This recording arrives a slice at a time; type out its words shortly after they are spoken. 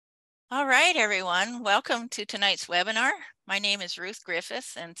All right, everyone. Welcome to tonight's webinar. My name is Ruth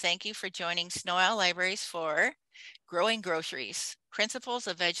Griffith, and thank you for joining Sno-Isle Libraries for Growing Groceries, Principles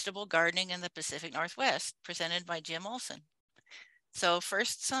of Vegetable Gardening in the Pacific Northwest, presented by Jim Olson. So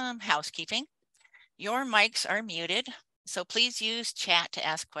first, some housekeeping. Your mics are muted, so please use chat to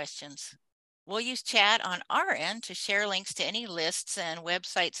ask questions. We'll use chat on our end to share links to any lists and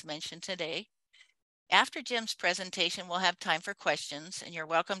websites mentioned today. After Jim's presentation, we'll have time for questions, and you're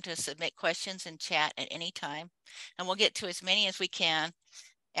welcome to submit questions in chat at any time, and we'll get to as many as we can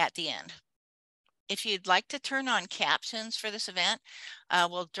at the end. If you'd like to turn on captions for this event,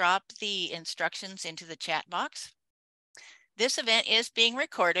 we'll drop the instructions into the chat box. This event is being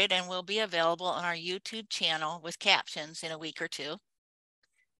recorded and will be available on our YouTube channel with captions in a week or two.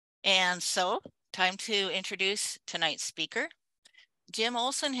 And so, time to introduce tonight's speaker. Jim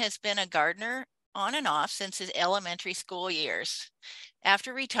Olson has been a gardener on and off since his elementary school years.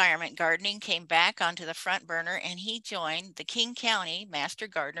 After retirement, gardening came back onto the front burner and he joined the King County Master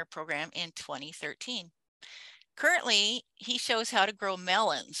Gardener program in 2013. Currently, he shows how to grow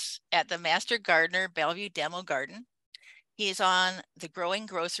melons at the Master Gardener Bellevue Demo Garden. He is on the Growing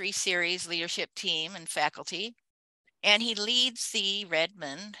Groceries series leadership team and faculty, and he leads the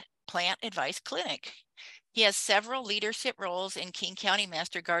Redmond Plant Advice Clinic. He has several leadership roles in King County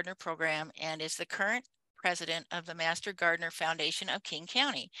Master Gardener program and is the current president of the Master Gardener Foundation of King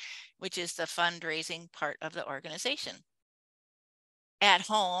County, which is the fundraising part of the organization. At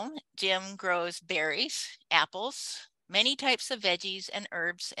home, Jim grows berries, apples, many types of veggies and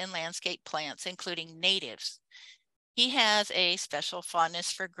herbs and landscape plants, including natives. He has a special fondness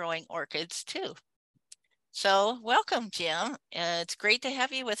for growing orchids too. So welcome, Jim. It's great to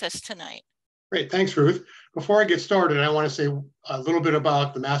have you with us tonight. Great, thanks, Ruth. Before I get started, I want to say a little bit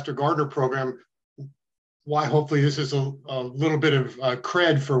about the Master Gardener program, why hopefully this is a little bit of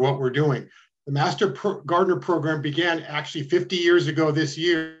cred for what we're doing. The Master Gardener program began actually 50 years ago this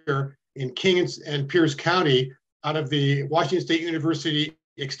year in King and Pierce County out of the Washington State University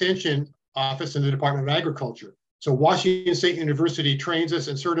Extension Office in the Department of Agriculture. So Washington State University trains us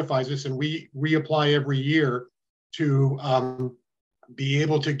and certifies us, and we reapply every year to be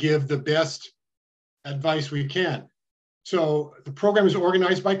able to give the best advice we can. So the program is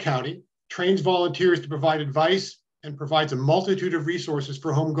organized by county, trains volunteers to provide advice, and provides a multitude of resources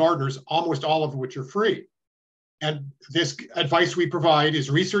for home gardeners, almost all of which are free. And this advice we provide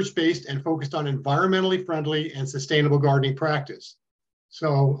is research-based and focused on environmentally friendly and sustainable gardening practice.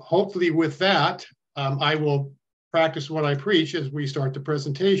 So hopefully with that, I will practice what I preach as we start the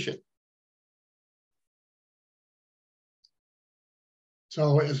presentation.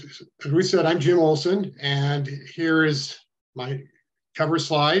 So as we said, I'm Jim Olson, and here is my cover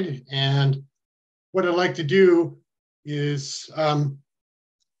slide. And what I'd like to do is talk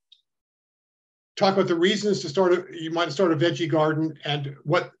about the reasons to start you might start a veggie garden and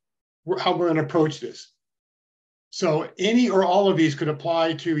how we're going to approach this. So any or all of these could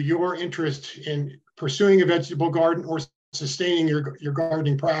apply to your interest in pursuing a vegetable garden or sustaining your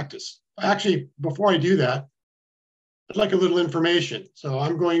gardening practice. Actually, before I do that, I'd like a little information. So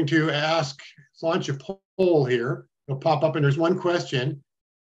I'm going to launch a poll here. It'll pop up and there's one question.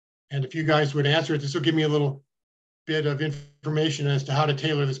 And if you guys would answer it, this will give me a little bit of information as to how to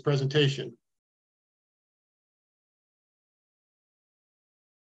tailor this presentation.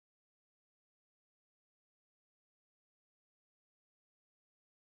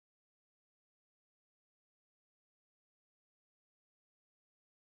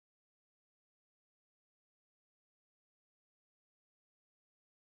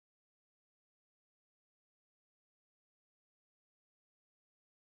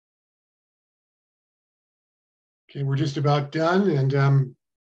 Okay, we're just about done, and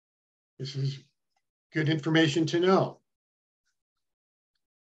this is good information to know.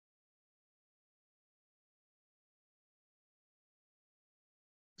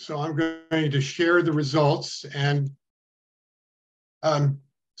 So I'm going to share the results, and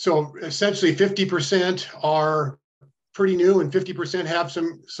so essentially 50% are pretty new and 50% have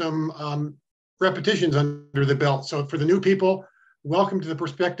some repetitions under the belt. So for the new people, welcome to the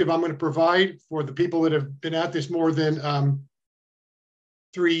perspective I'm going to provide. For the people that have been at this more than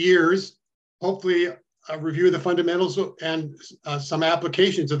 3 years, hopefully a review of the fundamentals and some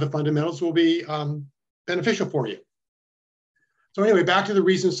applications of the fundamentals will be beneficial for you. So anyway, back to the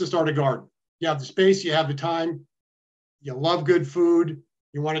reasons to start a garden. You have the space, you have the time, you love good food,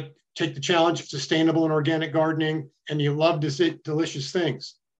 you want to take the challenge of sustainable and organic gardening, and you love to see delicious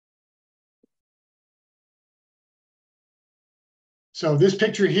things. So this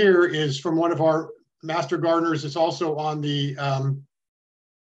picture here is from one of our master gardeners. It's also on the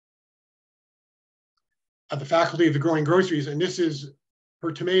the faculty of the Growing Groceries, and this is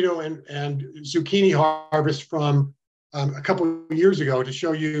her tomato and zucchini harvest from a couple of years ago to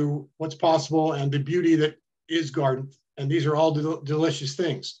show you what's possible and the beauty that is garden. And these are all delicious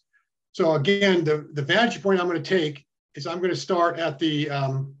things. So again, the vantage point I'm going to take is I'm going to start at the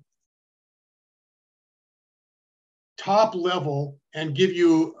top level and give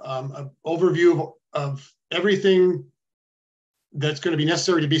you an overview of everything that's going to be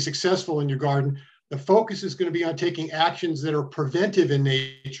necessary to be successful in your garden. The focus is going to be on taking actions that are preventive in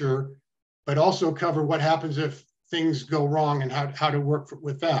nature, but also cover what happens if things go wrong and how to work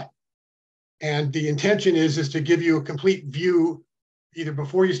with that. And the intention is to give you a complete view either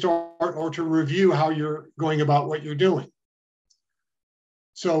before you start or to review how you're going about what you're doing.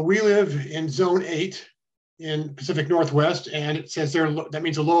 So we live in zone 8 in Pacific Northwest, and it says there that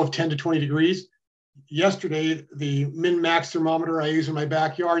means a low of 10 to 20 degrees. Yesterday, the min-max thermometer I use in my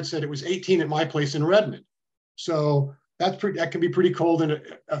backyard said it was 18 at my place in Redmond. So that can be pretty cold, and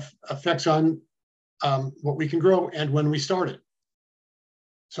it affects on what we can grow and when we start it.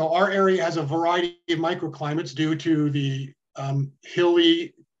 So our area has a variety of microclimates due to the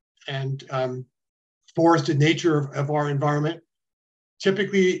hilly and forested nature of our environment.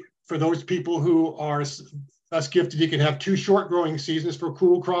 Typically, for those people who are less gifted, you can have 2 short growing seasons for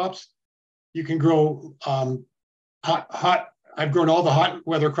cool crops. You can grow I've grown all the hot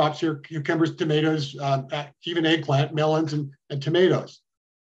weather crops here: cucumbers, tomatoes, even eggplant, melons, and tomatoes.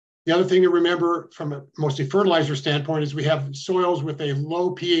 The other thing to remember from a mostly fertilizer standpoint is we have soils with a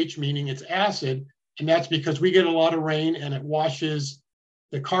low pH, meaning it's acid, and that's because we get a lot of rain and it washes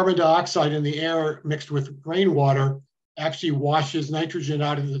the carbon dioxide in the air mixed with rainwater, actually washes nitrogen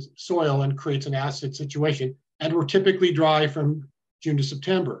out of the soil and creates an acid situation. And we're typically dry from June to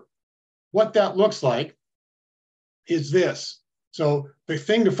September. What that looks like is this. So the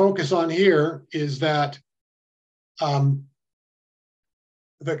thing to focus on here is that the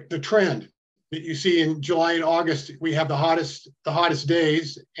trend that you see in July and August, we have the hottest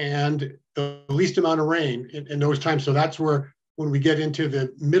days and the least amount of rain in those times. So that's where, when we get into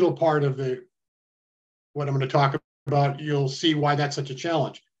the middle part of what I'm going to talk about, you'll see why that's such a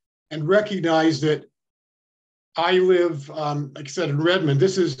challenge. And recognize that I live, like I said, in Redmond.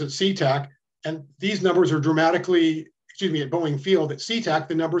 This is at SeaTac, and these numbers are dramatically, at Boeing Field. At SeaTac,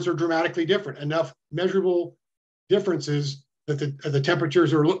 the numbers are dramatically different, enough measurable differences that the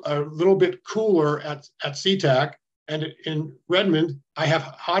temperatures are a little bit cooler at SeaTac. And in Redmond, I have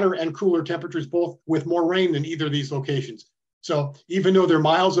hotter and cooler temperatures, both with more rain than either of these locations. So even though they're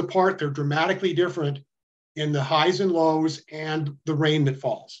miles apart, they're dramatically different in the highs and lows and the rain that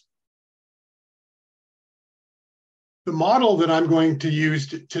falls. The model that I'm going to use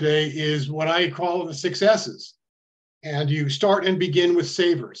today is what I call the 6 S's. And you start and begin with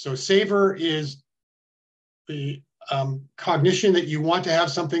savor. So savor is the cognition that you want to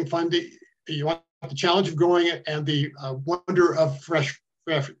have something fun, you want the challenge of growing it and the wonder of fresh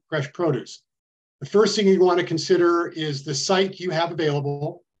produce. The first thing you want to consider is the site you have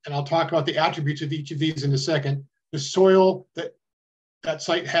available, and I'll talk about the attributes of each of these in a second. The soil that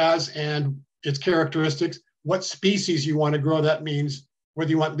site has and its characteristics, what species you want to grow. That means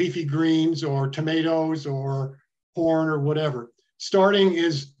whether you want leafy greens or tomatoes or corn or whatever. Starting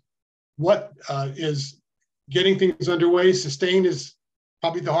is what is getting things underway. Sustain is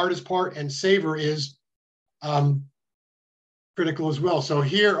probably the hardest part, and savor is critical as well. So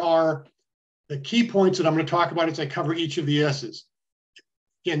here are the key points that I'm going to talk about as I cover each of the S's.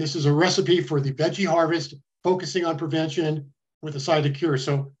 Again, this is a recipe for the veggie harvest, focusing on prevention with a side to cure.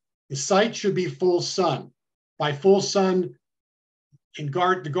 So the site should be full sun. By full sun, in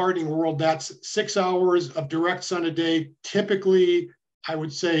the gardening world, that's 6 hours of direct sun a day, typically, I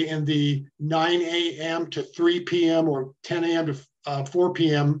would say in the 9 a.m. to 3 p.m. or 10 a.m. to 4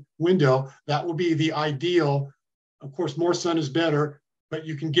 p.m. window. That will be the ideal. Of course, more sun is better, but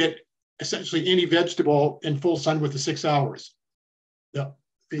you can get essentially any vegetable in full sun with the 6 hours.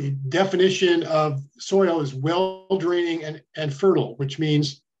 The definition of soil is well draining and fertile, which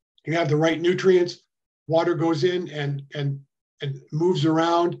means you have the right nutrients, water goes in and moves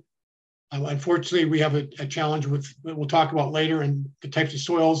around. Unfortunately, we have a challenge with, we'll talk about later, in the types of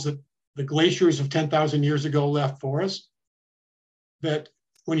soils that the glaciers of 10,000 years ago left for us. That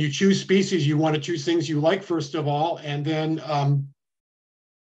when you choose species, you want to choose things you like, first of all, and then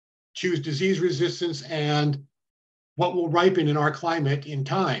choose disease resistance and what will ripen in our climate in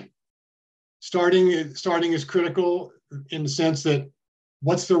time. Starting is critical in the sense that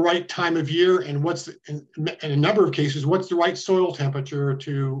what's the right time of year, and what's, in a number of cases, what's the right soil temperature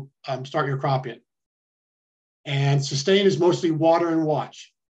to start your crop in. And sustain is mostly water and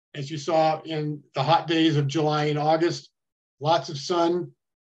watch. as you saw in the hot days of July and August, lots of sun,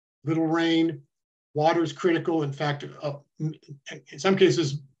 little rain, water is critical. In fact, in some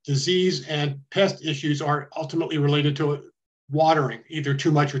cases, disease and pest issues are ultimately related to watering, either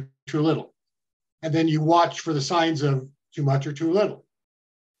too much or too little. And then you watch for the signs of too much or too little.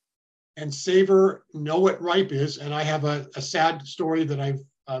 And savor, know what ripe is. And I have a sad story that I've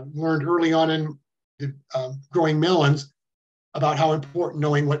learned early on in the, growing melons about how important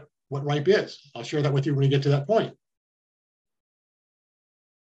knowing what ripe is. I'll share that with you when we get to that point.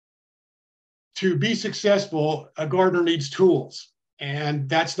 To be successful, a gardener needs tools. And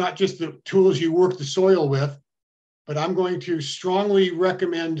that's not just the tools you work the soil with, but I'm going to strongly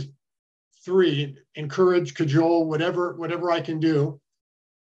recommend 3, encourage, cajole, whatever I can do.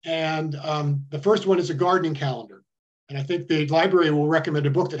 And the first one is a gardening calendar. And I think the library will recommend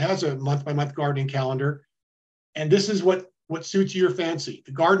a book that has a month-by-month gardening calendar. And this is what suits your fancy.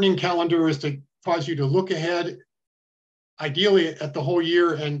 The gardening calendar is to cause you to look ahead, ideally at the whole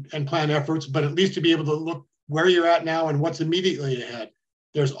year and plan efforts, but at least to be able to look where you're at now and what's immediately ahead.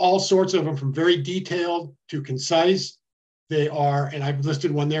 There's all sorts of them, from very detailed to concise. They are, and I've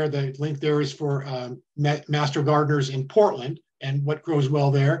listed one there, the link there is for Master Gardeners in Portland and what grows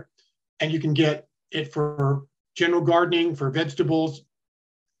well there. And you can get it for general gardening, for vegetables.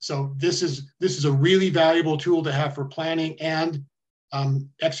 So this is a really valuable tool to have for planning and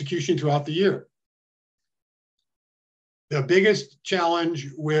execution throughout the year. The biggest challenge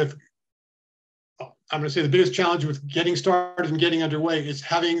with, I'm going to say the biggest challenge with getting started and getting underway is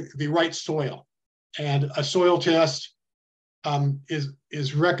having the right soil. And a soil test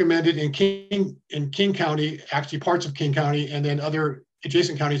is recommended in King County, actually parts of King County, and then other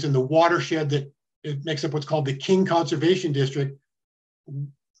adjacent counties in the watershed that it makes up what's called the King Conservation District.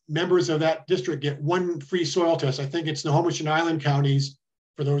 Members of that district get 1 free soil test. I think it's Snohomish and Island counties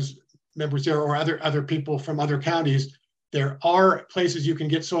for those members there, or other people from other counties. There are places you can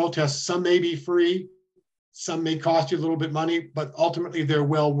get soil tests. Some may be free, some may cost you a little bit money, but ultimately they're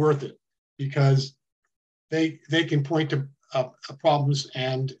well worth it because they can point to problems,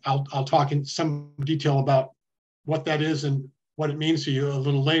 and I'll talk in some detail about what that is and what it means to you a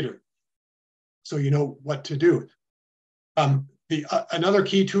little later, so you know what to do. Another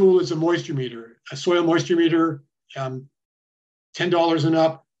key tool is a moisture meter, a soil moisture meter, $10 and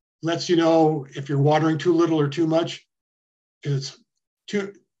up, lets you know if you're watering too little or too much. Because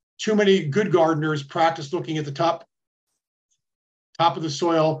too many good gardeners practice looking at the top of the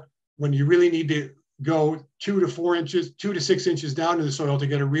soil when you really need to go 2 to 6 inches down in the soil to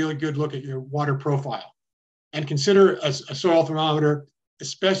get a really good look at your water profile. And consider a soil thermometer,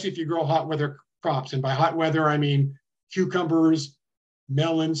 especially if you grow hot weather crops. And by hot weather, I mean cucumbers,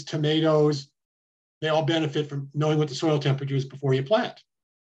 melons, tomatoes. They all benefit from knowing what the soil temperature is before you plant.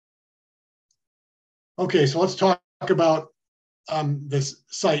 Okay, so let's talk about this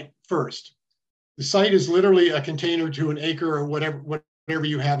site first. The site is literally a container to an acre or whatever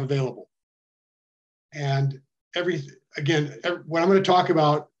you have available. And what I'm going to talk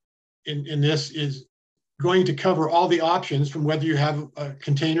about in this is going to cover all the options from whether you have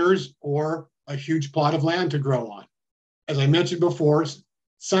containers or a huge plot of land to grow on. As I mentioned before,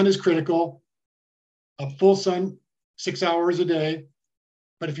 sun is critical. A full sun, 6 hours a day.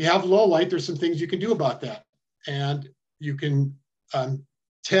 But if you have low light, there's some things you can do about that. And you can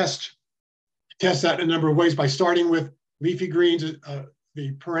test that in a number of ways by starting with leafy greens,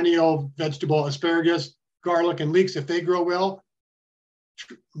 the perennial vegetable asparagus, garlic, and leeks. If they grow well,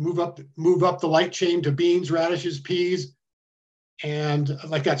 move up the light chain to beans, radishes, peas, and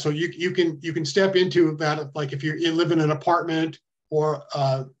like that. So you can step into that. Like if you live in an apartment, or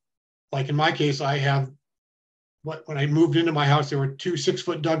like in my case, I have when I moved into my house, there were 2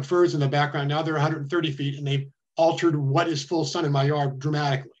 6-foot Doug firs in the background. Now they're 130 feet, and they've altered what is full sun in my yard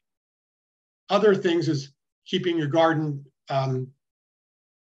dramatically. Other things is keeping your garden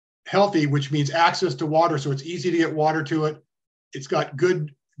healthy, which means access to water, so it's easy to get water to it. It's got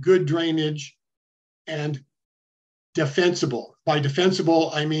good drainage, and defensible. By defensible,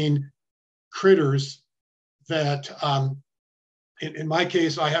 I mean critters that, in my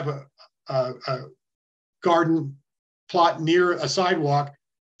case, I have a garden plot near a sidewalk,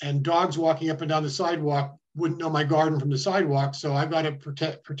 and dogs walking up and down the sidewalk wouldn't know my garden from the sidewalk, so I've got to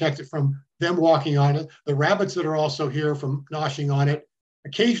protect it from them walking on it. The rabbits that are also here from noshing on it.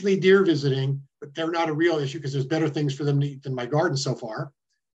 Occasionally deer visiting, but they're not a real issue because there's better things for them to eat than my garden so far.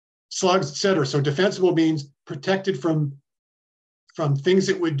 Slugs, etc. So defensible means protected from things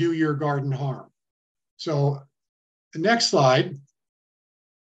that would do your garden harm. So the next slide,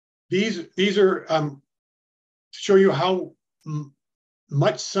 these are to show you how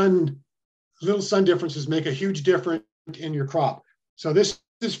little sun differences make a huge difference in your crop. So this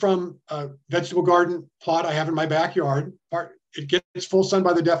is from a vegetable garden plot I have in my backyard. It gets full sun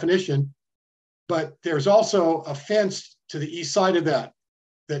by the definition, but there's also a fence to the east side of that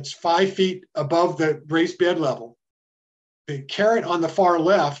that's 5 feet above the raised bed level. The carrot on the far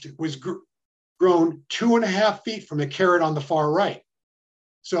left was grown 2.5 feet from the carrot on the far right.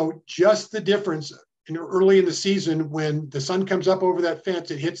 So just the difference early in the season, when the sun comes up over that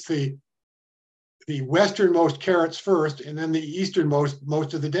fence, it hits the westernmost carrots first, and then the easternmost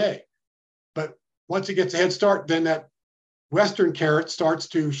most of the day. But once it gets a head start, then that western carrot starts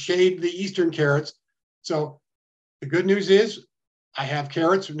to shade the eastern carrots. So the good news is I have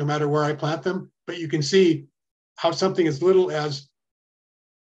carrots no matter where I plant them, but you can see how something as little as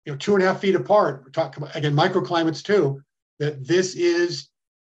 2.5 feet apart, we're talking about, again, microclimates too, that this is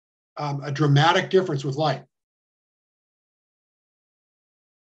a dramatic difference with light.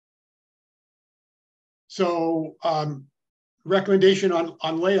 So recommendation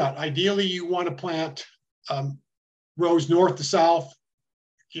on layout. Ideally, you want to plant rows north to south.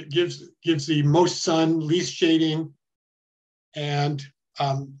 It gives the most sun, least shading, and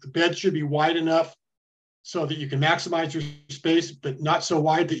the bed should be wide enough so that you can maximize your space, but not so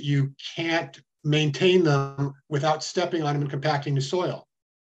wide that you can't maintain them without stepping on them and compacting the soil.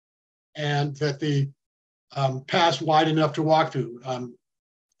 And that the path's wide enough to walk through.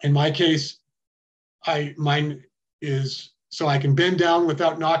 In my case, mine is so I can bend down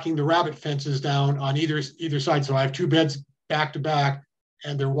without knocking the rabbit fences down on either side. So I have 2 beds back to back,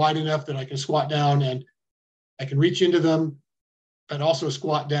 and they're wide enough that I can squat down and I can reach into them, but also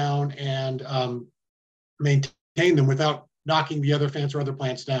squat down and maintain them without knocking the other fence or other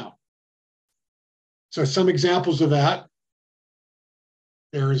plants down. So some examples of that.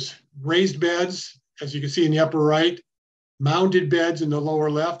 There's raised beds, as you can see in the upper right, mounded beds in the lower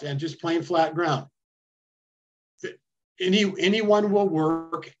left, and just plain flat ground. Any one will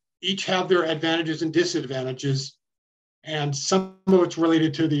work. Each have their advantages and disadvantages, and some of it's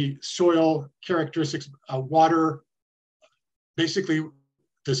related to the soil characteristics, water. Basically,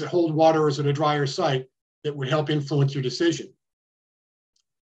 does it hold water or is it a drier site that would help influence your decision?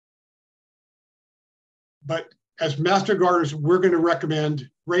 But as master gardeners, we're going to recommend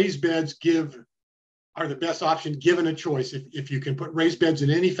raised beds are the best option given a choice. If you can put raised beds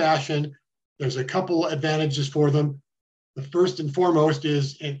in any fashion, there's a couple advantages for them. The first and foremost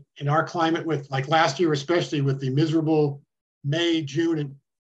is in our climate, with like last year, especially with the miserable May, June, and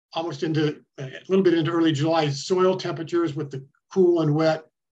almost into a little bit into early July soil temperatures with the cool and wet,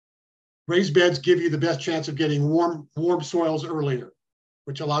 raised beds give you the best chance of getting warm soils earlier,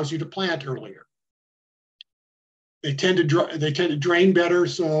 which allows you to plant earlier. They tend to drain better,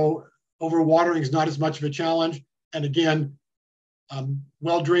 so overwatering is not as much of a challenge. And again,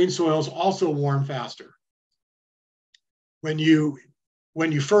 well-drained soils also warm faster. When you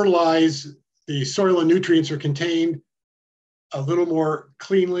fertilize, the soil and nutrients are contained a little more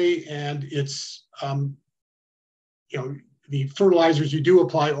cleanly, and it's the fertilizers you do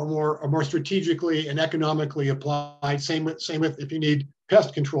apply are more strategically and economically applied. Same with if you need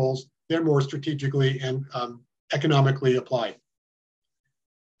pest controls, they're more strategically and economically applied.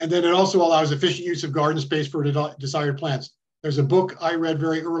 And then it also allows efficient use of garden space for desired plants. There's a book I read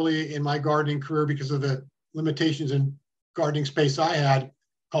very early in my gardening career because of the limitations in gardening space I had,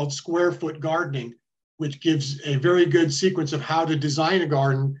 called Square Foot Gardening, which gives a very good sequence of how to design a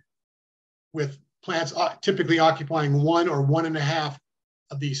garden with plants typically occupying 1 or 1.5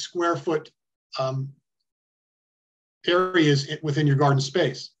 of the square foot areas within your garden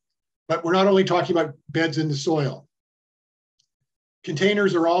space. But we're not only talking about beds in the soil.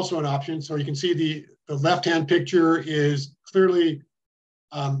 Containers are also an option. So you can see the left-hand picture is clearly,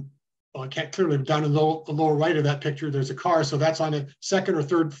 I can't clearly, down in the lower right of that picture, there's a car. So that's on a 2nd or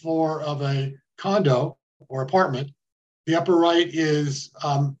 3rd floor of a condo or apartment. The upper right is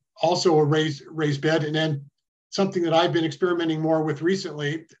also a raised bed. And then something that I've been experimenting more with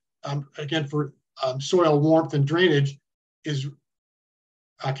recently, again, for soil warmth and drainage, is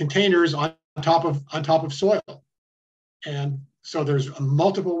containers on top of soil. And so there's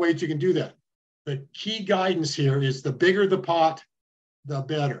multiple ways you can do that. The key guidance here is the bigger the pot, the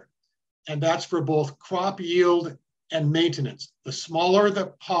better. And that's for both crop yield and maintenance. The smaller the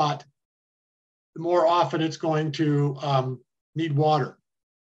pot, the more often it's going to need water.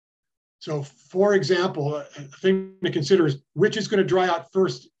 So for example, a thing to consider is which is going to dry out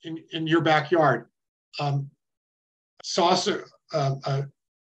first in your backyard. Saucer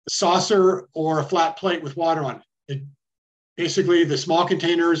or a flat plate with water on it. Basically, the small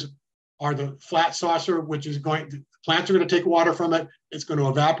containers are the flat saucer, which is plants are going to take water from it. It's going to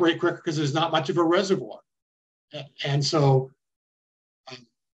evaporate quicker because there's not much of a reservoir. And so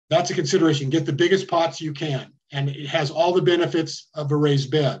that's a consideration. Get the biggest pots you can. And it has all the benefits of a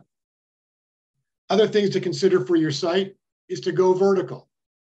raised bed. Other things to consider for your site is to go vertical.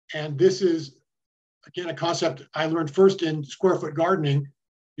 And this is, again, a concept I learned first in square foot gardening,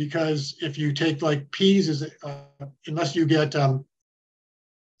 because if you take like peas, unless you get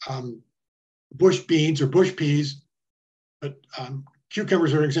bush beans or bush peas, but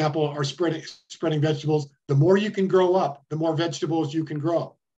cucumbers, are an example, are spreading vegetables. The more you can grow up, the more vegetables you can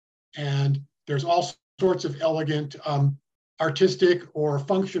grow. And there's all sorts of elegant, artistic or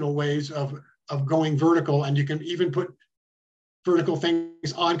functional ways of going vertical. And you can even put vertical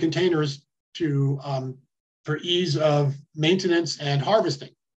things on containers to for ease of maintenance and harvesting.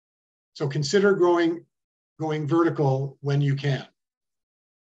 So consider going vertical when you can.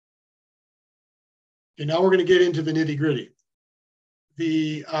 Okay, now we're going to get into the nitty gritty.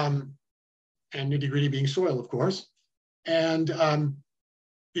 And nitty gritty being soil, of course. And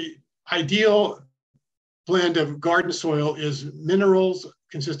the ideal blend of garden soil is minerals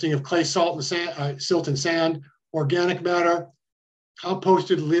consisting of clay, salt, and sand, silt and sand, organic matter,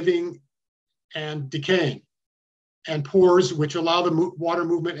 composted living and decaying, and pores, which allow the water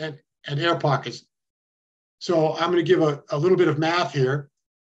movement and air pockets. So I'm going to give a little bit of math here.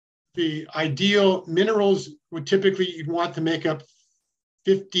 The ideal minerals would typically, you'd want to make up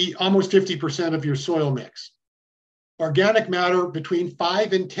almost 50% of your soil mix. Organic matter between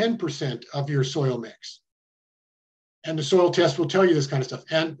 5 and 10% of your soil mix. And the soil test will tell you this kind of stuff.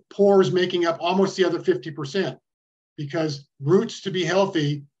 And pores making up almost the other 50%, because roots to be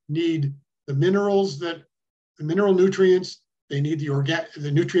healthy need the minerals, the mineral nutrients. They need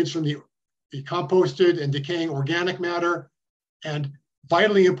the nutrients from the composted and decaying organic matter. And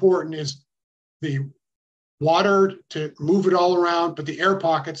vitally important is the water to move it all around, but the air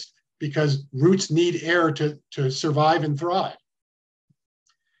pockets, because roots need air to survive and thrive.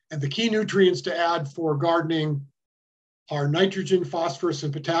 And the key nutrients to add for gardening are nitrogen, phosphorus,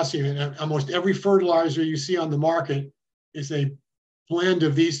 and potassium. And almost every fertilizer you see on the market is a blend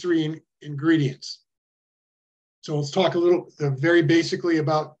of these three ingredients. So let's talk a little, very basically,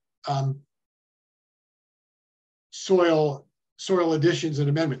 about soil additions and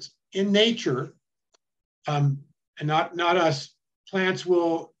amendments. In nature, and not us, plants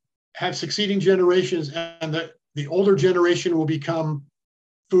will have succeeding generations, and the older generation will become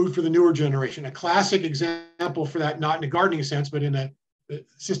food for the newer generation. A classic example for that, not in a gardening sense, but in a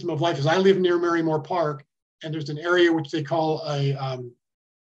system of life, is I live near Marymore Park, and there's an area which they call I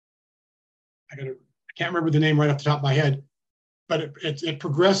can't remember the name right off the top of my head, but it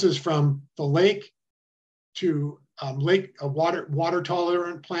progresses from the lake to water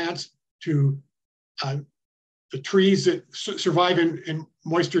tolerant plants to the trees that survive in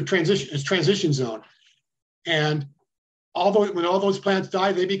moisture transition zone. And when all those plants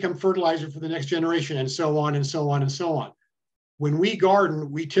die, they become fertilizer for the next generation, and so on and so on and so on. When we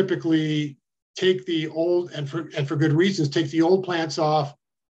garden, we typically take the old, and for good reasons, take the old plants off,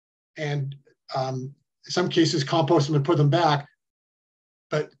 and in some cases compost them and put them back.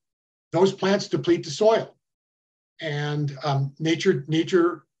 But those plants deplete the soil, and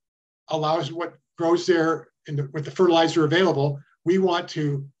nature allows what grows there with the fertilizer available. We want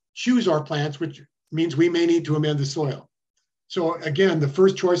to choose our plants, which means we may need to amend the soil. So again, the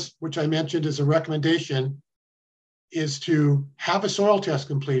first choice, which I mentioned as a recommendation, is to have a soil test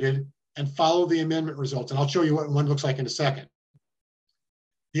completed and follow the amendment results. And I'll show you what one looks like in a second.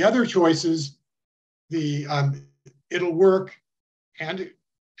 The other choices, it'll work, and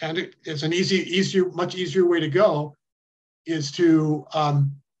it's an much easier way to go, is to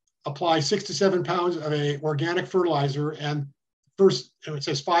apply 6 to 7 pounds of a organic fertilizer, and first, it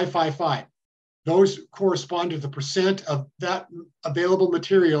says 5-5-5. Those correspond to the percent of that available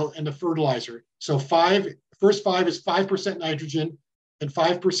material in the fertilizer. So first 5 is 5% nitrogen, and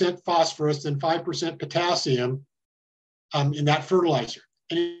 5% phosphorus, and 5% potassium in that fertilizer.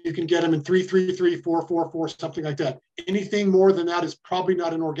 And you can get them in 3-3-3, 4-4-4, something like that. Anything more than that is probably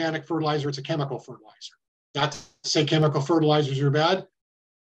not an organic fertilizer, it's a chemical fertilizer. Not to say chemical fertilizers are bad.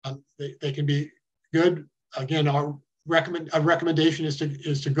 They can be good. Again, our recommendation is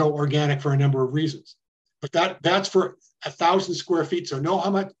to go organic for a number of reasons. But that's for 1,000 square feet. So know how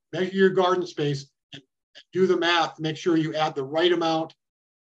much, measure your garden space, and do the math. Make sure you add the right amount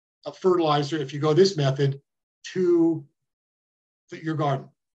of fertilizer, if you go this method, to your garden.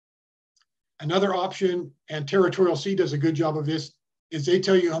 Another option, and Territorial Seed does a good job of this, is they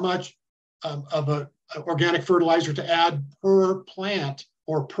tell you how much of an organic fertilizer to add per plant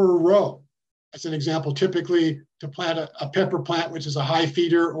or per row. as an example, typically to plant a pepper plant, which is a high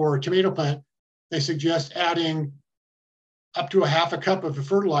feeder, or a tomato plant, they suggest adding up to a half a cup of the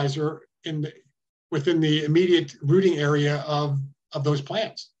fertilizer within the immediate rooting area of those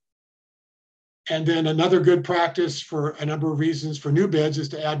plants. And then another good practice for a number of reasons for new beds is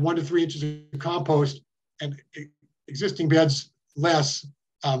to add 1 to 3 inches of compost, and existing beds less.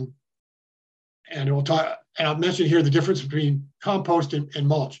 And I'll mention here the difference between compost and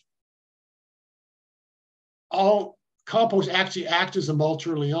mulch. All compost actually acts as a mulch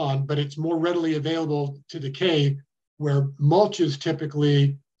early on, but it's more readily available to decay, where mulches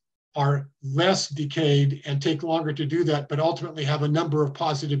typically are less decayed and take longer to do that, but ultimately have a number of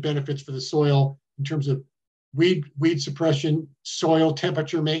positive benefits for the soil in terms of weed suppression, soil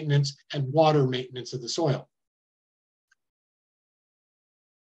temperature maintenance, and water maintenance of the soil.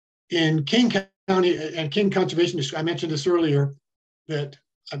 In King County and King Conservation District, I mentioned this earlier, that,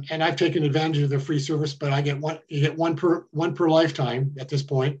 and I've taken advantage of their free service, but you get one per lifetime at this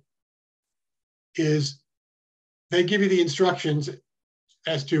point, is they give you the instructions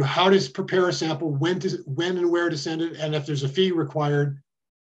as to how to prepare a sample, when and where to send it, and if there's a fee required,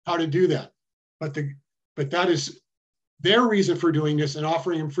 how to do that. But that is their reason for doing this and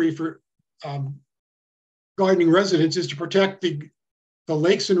offering them free for gardening residents, is to protect the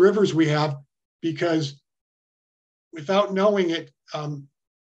lakes and rivers we have, because without knowing it,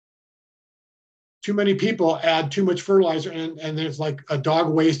 too many people add too much fertilizer, and there's like a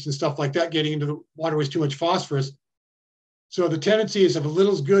dog waste and stuff like that getting into the waterways, too much phosphorus. So the tendency is, if a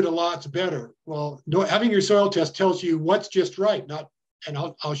little's good, a lot's better. Well, having your soil test tells you what's just right. And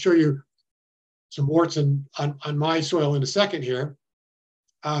I'll show you some warts on my soil in a second here.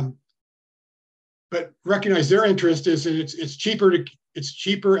 But recognize their interest is that it's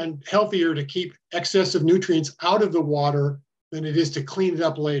cheaper and healthier to keep excessive nutrients out of the water than it is to clean it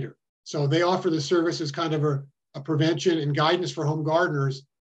up later. So they offer the service as kind of a prevention and guidance for home gardeners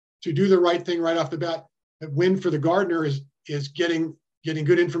to do the right thing right off the bat. The win for the gardener is getting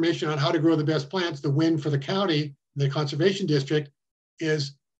good information on how to grow the best plants. The win for the county, the conservation district,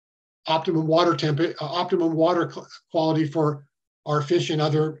 is optimum water quality for our fish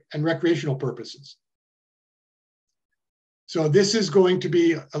and recreational purposes. So this is going to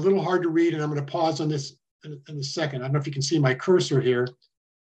be a little hard to read, and I'm going to pause on this in a second. I don't know if you can see my cursor here,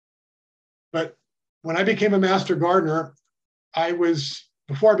 but when I became a master gardener,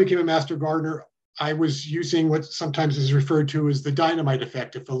 before I became a master gardener, I was using what sometimes is referred to as the dynamite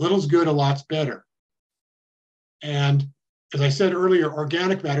effect. If a little's good, a lot's better. And as I said earlier,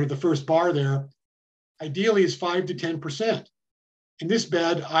 organic matter, the first bar there, ideally is 5 to 10%. In this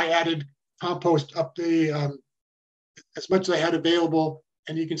bed, I added compost up as much as I had available,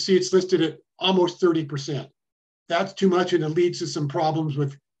 and you can see it's listed at almost 30%. That's too much, and it leads to some problems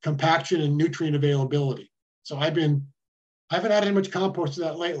with compaction and nutrient availability. So I haven't added much compost to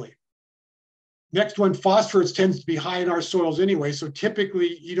that lately. Next one, phosphorus tends to be high in our soils anyway, so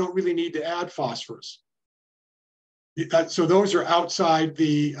typically you don't really need to add phosphorus. So those are outside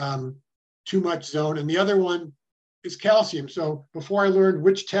the too much zone. And the other one is calcium. So before I learned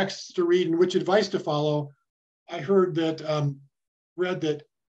which texts to read and which advice to follow, I read that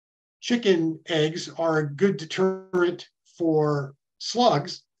chicken eggs are a good deterrent for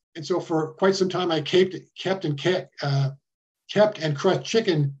slugs. And so for quite some time, I kept and crushed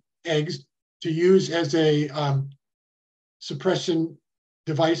chicken eggs to use as a suppression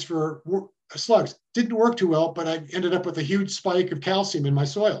device for slugs. Didn't work too well, but I ended up with a huge spike of calcium in my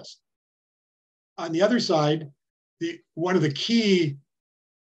soils. On the other side, one of the key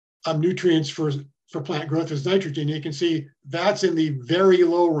nutrients for plant growth is nitrogen. You can see that's in the very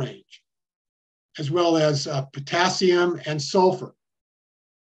low range, as well as potassium and sulfur.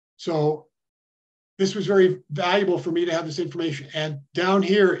 So this was very valuable for me to have this information. And down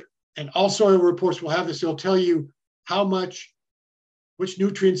here, and all soil reports will have this, it'll tell you which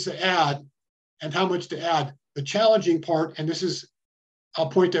nutrients to add and how much to add. The challenging part, and I'll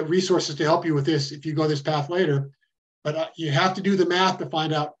point at resources to help you with this if you go this path later, but you have to do the math to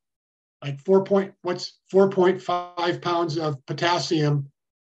find out like what's 4.5 pounds of potassium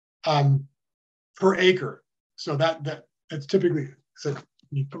per acre. So that's typically, so let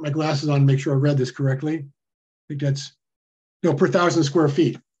me put my glasses on and make sure I read this correctly. I think that's, per 1,000 square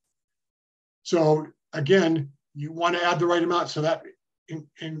feet. So again, you want to add the right amount. So that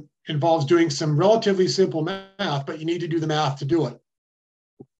involves doing some relatively simple math, but you need to do the math to do it.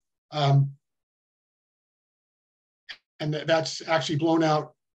 And that's actually blown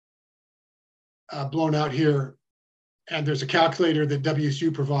out here. And there's a calculator that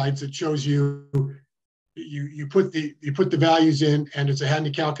WSU provides that shows you you put the values in, and it's a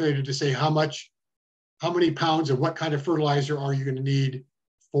handy calculator to say how many pounds of what kind of fertilizer are you going to need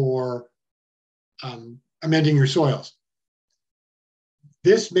for amending your soils.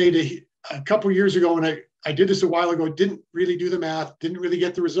 This made a couple years ago, and I did this a while ago, didn't really do the math, didn't really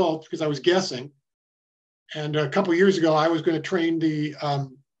get the results because I was guessing. And a couple years ago, I was going to train the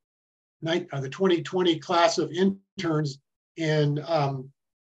 2020 class of interns in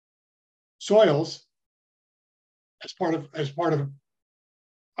soils as part of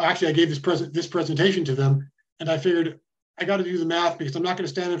actually I gave this presentation to them, and I figured I got to do the math because I'm not going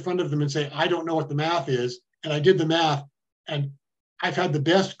to stand in front of them and say I don't know what the math is. And I did the math, and I've had the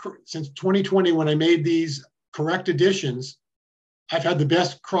best since 2020 when I made these correct additions. I've had the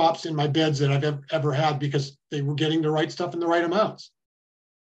best crops in my beds that I've ever had because they were getting the right stuff in the right amounts.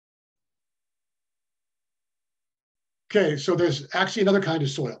 Okay, so there's actually another kind of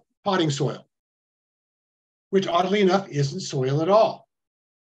soil, potting soil, which oddly enough isn't soil at all.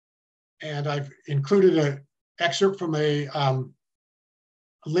 And I've included an excerpt from a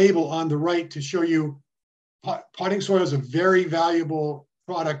label on the right to show you potting soil is a very valuable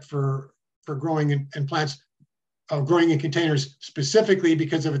product for growing in plants, growing in containers, specifically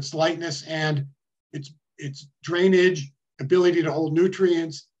because of its lightness and its drainage, ability to hold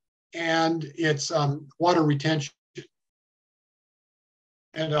nutrients, and its water retention.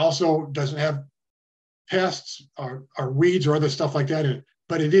 And it also doesn't have pests or weeds or other stuff like that in it.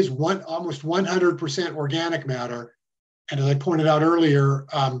 But it is almost 100% organic matter. And as I pointed out earlier,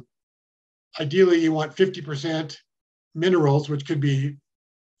 ideally you want 50% minerals, which could be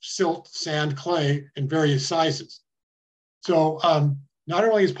silt, sand, clay in various sizes. So not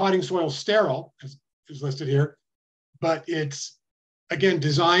only is potting soil sterile, as is listed here, but it's, again,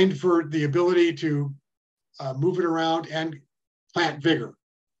 designed for the ability to move it around and plant vigor.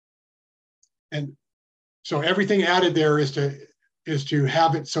 And so everything added there is to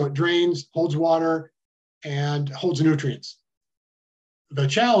have it so it drains, holds water, and holds nutrients. The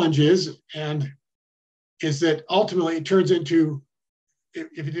challenge is that ultimately it turns into,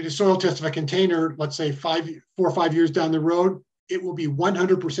 if you did a soil test of a container, let's say 4 or 5 years down the road, it will be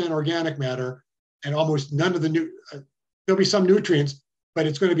 100% organic matter and almost none of the there'll be some nutrients, but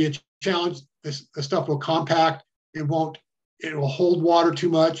it's going to be a challenge. The stuff will compact. It will hold water too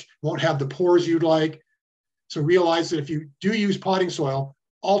much, won't have the pores you'd like. So realize that if you do use potting soil,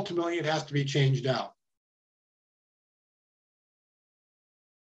 ultimately it has to be changed out.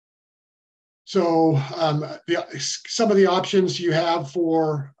 So some of the options you have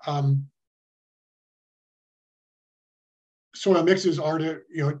for soil mixes are to,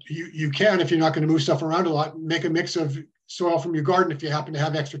 you can, if you're not going to move stuff around a lot, make a mix of soil from your garden if you happen to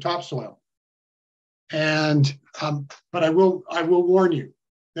have extra topsoil. And but I will warn you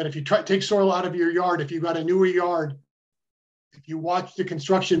that if you take soil out of your yard, if you've got a newer yard, if you watch the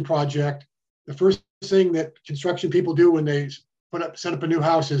construction project, the first thing that construction people do when they set up a new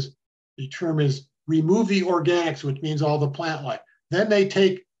house is, the term is remove the organics, which means all the plant life. Then they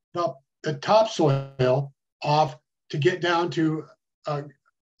take the topsoil off to get down to a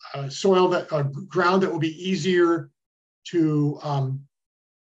ground that will be easier to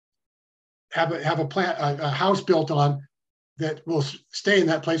have a house built on, that will stay in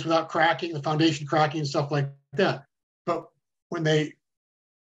that place without cracking, the foundation cracking and stuff like that. But when they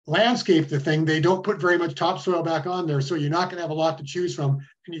landscape the thing, they don't put very much topsoil back on there. So you're not going to have a lot to choose from.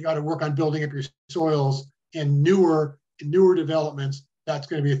 And you got to work on building up your soils in newer developments. That's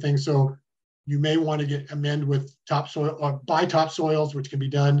going to be a thing. So you may want to amend with topsoil or buy topsoils, which can be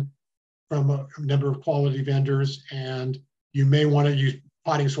done from a number of quality vendors. And you may want to use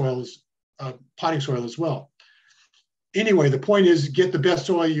potting soil as well. Anyway, the point is get the best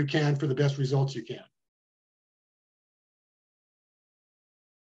soil you can for the best results you can.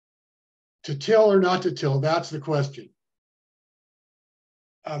 To till or not to till, that's the question.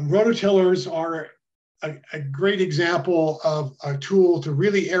 Rototillers are a great example of a tool to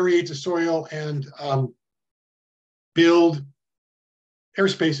really aerate the soil and build air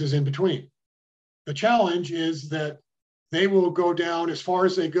spaces in between. The challenge is that they will go down as far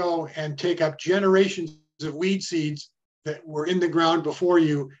as they go and take up generations of weed seeds that were in the ground before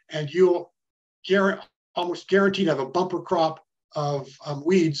you, and you'll almost guaranteed have a bumper crop of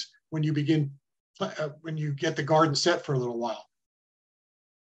weeds when you get the garden set for a little while.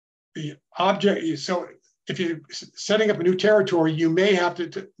 The object is, so if you're setting up a new territory, you may have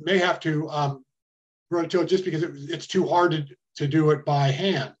to rototill just because it's too hard to do it by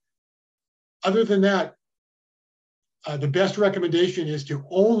hand. Other than that, the best recommendation is to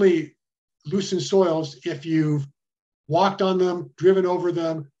only loosen soils if you've walked on them, driven over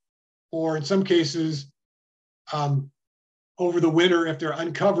them, or in some cases, over the winter, if they're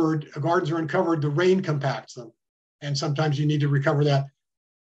uncovered, gardens are uncovered, the rain compacts them. And sometimes you need to recover that.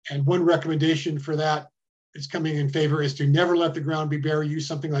 And one recommendation for that is coming in favor is to never let the ground be bare. Use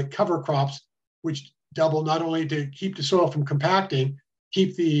something like cover crops, which double not only to keep the soil from compacting,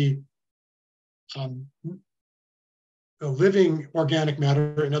 keep the living organic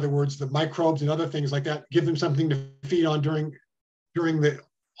matter, in other words, the microbes and other things like that, give them something to feed on during the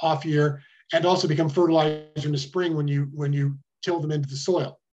off year, and also become fertilizer in the spring when you till them into the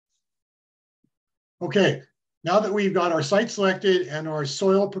soil. Okay, now that we've got our site selected and our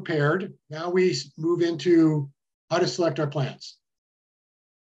soil prepared, now we move into how to select our plants.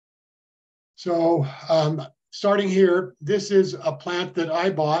 So starting here, this is a plant that I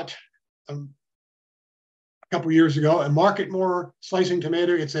bought a couple years ago, a Marketmore slicing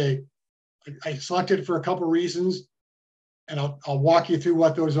tomato. I selected it for a couple of reasons, and I'll walk you through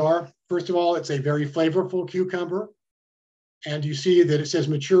what those are. First of all, it's a very flavorful cucumber. And you see that it says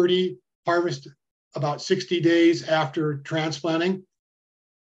maturity, harvest about 60 days after transplanting.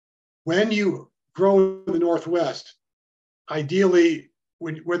 When you grow in the Northwest, ideally,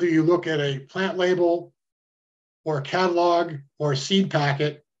 whether you look at a plant label or a catalog or a seed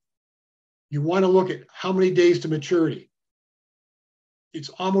packet, you want to look at how many days to maturity. It's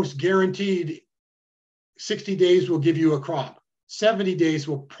almost guaranteed 60 days will give you a crop. 70 days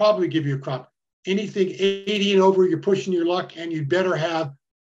will probably give you a crop. Anything 80 and over, you're pushing your luck, and you'd better have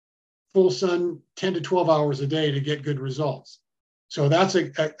full sun 10 to 12 hours a day to get good results. So that's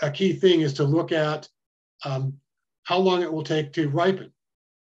a key thing, is to look at how long it will take to ripen.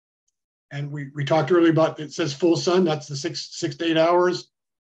 And we talked earlier about, it says full sun, that's the six to 8 hours.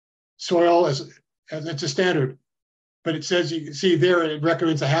 Soil, it's a standard. But it says, you can see there, it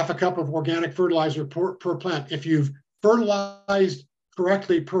recommends a half a cup of organic fertilizer per plant. If you've fertilized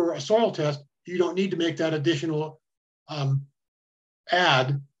correctly per a soil test, you don't need to make that additional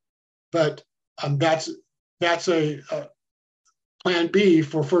add. But that's a plan B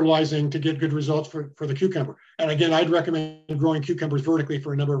for fertilizing to get good results for the cucumber. And again, I'd recommend growing cucumbers vertically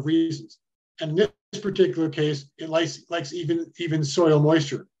for a number of reasons. And in this particular case, it likes even soil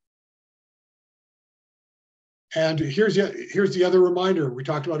moisture. And here's the other reminder we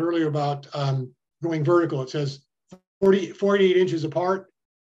talked about earlier about going vertical. It says 48 inches apart,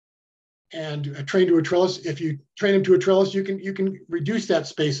 and train to a trellis. If you train them to a trellis, you can reduce that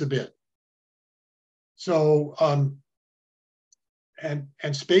space a bit. So and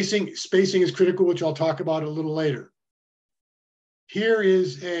spacing is critical, which I'll talk about a little later. Here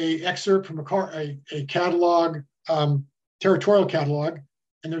is a excerpt from a catalog, territorial catalog.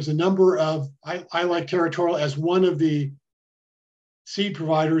 And there's a number of, I like Territorial as one of the seed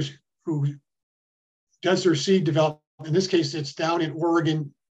providers who does their seed development. In this case, it's down in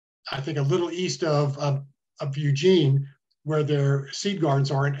Oregon, I think a little east of Eugene, where their seed gardens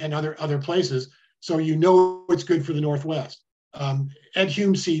are, and other places. So you know it's good for the Northwest. Ed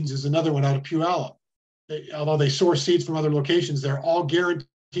Hume Seeds is another one out of Puyallup. Although they source seeds from other locations, they're all guaranteed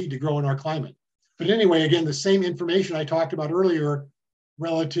to grow in our climate. But anyway, again, the same information I talked about earlier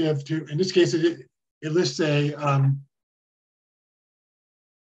relative to, in this case, it lists it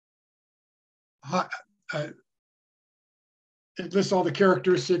lists all the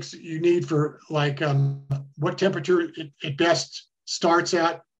characteristics you need for, like, what temperature it best starts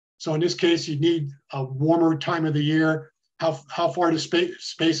at. So in this case, you need a warmer time of the year, how far to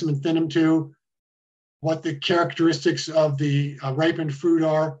space them and thin them to, what the characteristics of the ripened fruit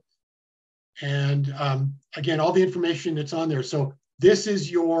are. And again, all the information that's on there. So this is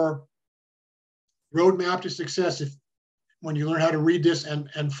your roadmap to success when you learn how to read this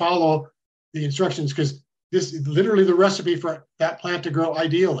and follow the instructions, because this is literally the recipe for that plant to grow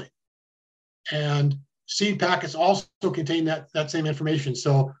ideally. And seed packets also contain that same information.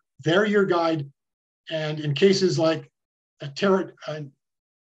 So they're your guide. And in cases like a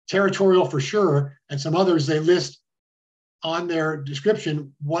Territorial for sure, and some others, they list on their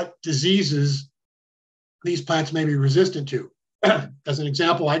description what diseases these plants may be resistant to. As an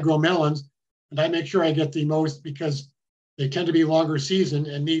example, I grow melons, and I make sure I get the most, because they tend to be longer season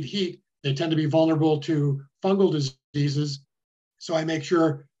and need heat. They tend to be vulnerable to fungal diseases. So I make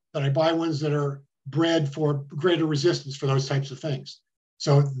sure that I buy ones that are bred for greater resistance for those types of things.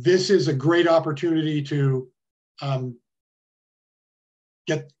 So this is a great opportunity to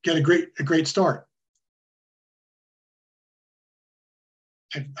get a great start.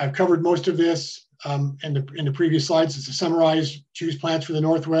 I've covered most of this in the previous slides. It's to summarize: choose plants for the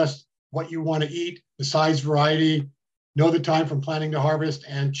Northwest, what you want to eat, the size, variety, know the time from planting to harvest,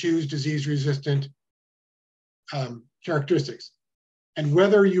 and choose disease-resistant characteristics. And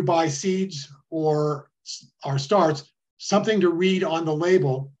whether you buy seeds or starts, something to read on the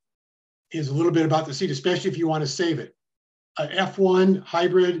label is a little bit about the seed, especially if you want to save it. F1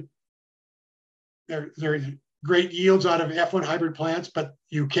 hybrid, there are great yields out of F1 hybrid plants, but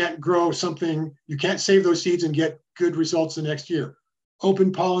you can't grow something, you can't save those seeds and get good results the next year.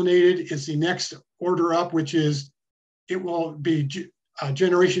 Open pollinated is the next order up, which is, it will be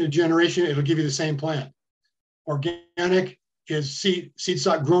generation to generation, it'll give you the same plant. Organic is seed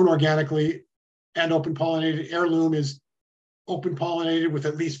stock grown organically, and open pollinated. Heirloom is open pollinated with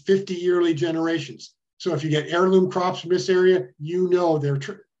at least 50 yearly generations. So if you get heirloom crops from this area, you know they're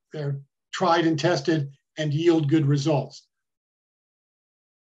tried and tested and yield good results.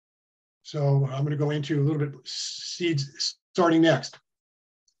 So I'm going to go into a little bit seeds starting next.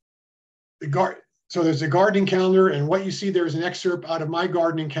 So there's a gardening calendar, and what you see there is an excerpt out of my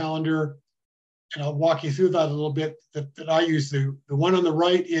gardening calendar, and I'll walk you through that a little bit that I use. The one on the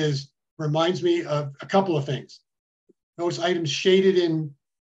right reminds me of a couple of things. Those items shaded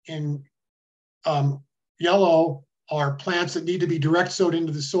in yellow are plants that need to be direct sowed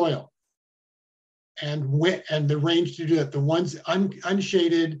into the soil, and the range to do that. The ones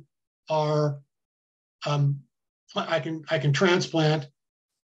unshaded are I can transplant,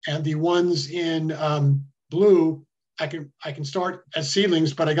 and the ones in blue I can start as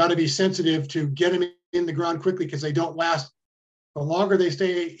seedlings, but I got to be sensitive to get them in the ground quickly because they don't last. The longer they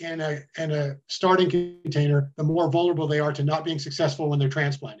stay in a starting container, the more vulnerable they are to not being successful when they're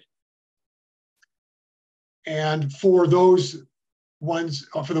transplanted. And for those ones,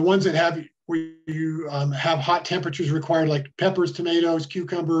 for the ones that have where you have hot temperatures required, like peppers, tomatoes,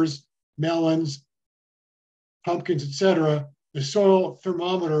 cucumbers, melons, pumpkins, etc., the soil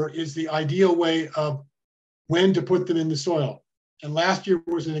thermometer is the ideal way of when to put them in the soil. And last year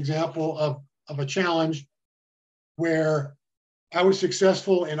was an example of a challenge where I was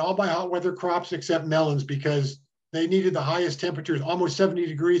successful in all my hot weather crops except melons, because they needed the highest temperatures, almost 70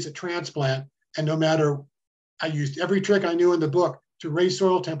 degrees at transplant. And no matter, I used every trick I knew in the book to raise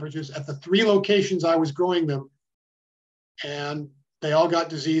soil temperatures at the 3 locations I was growing them, and they all got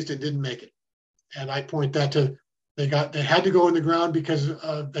diseased and didn't make it. And I point that to, they had to go in the ground because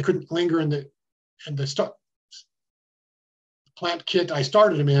they couldn't linger in the plant kit I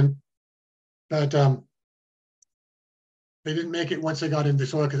started them in, but they didn't make it once they got into the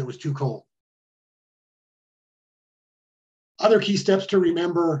soil because it was too cold. Other key steps to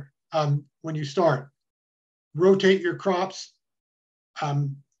remember when you start: rotate your crops.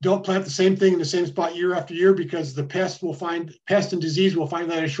 Don't plant the same thing in the same spot year after year, because the pest and disease will find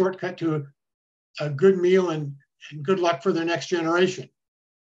that a shortcut to a good meal and good luck for their next generation.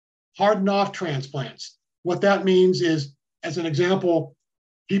 Harden off transplants. What that means is, as an example,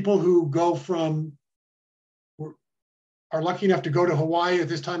 people who are lucky enough to go to Hawaii at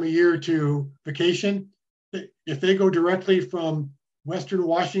this time of year to vacation, if they go directly from Western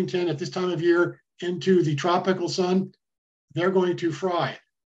Washington at this time of year into the tropical sun, they're going to fry.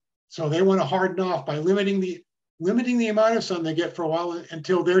 So they want to harden off by limiting the amount of sun they get for a while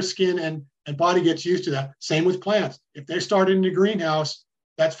until their skin and body gets used to that. Same with plants. If they start in the greenhouse,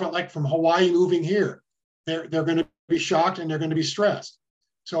 that's like from Hawaii moving here. They're going to be shocked and they're going to be stressed.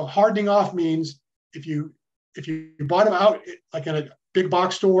 So hardening off means if you bought them out like in a big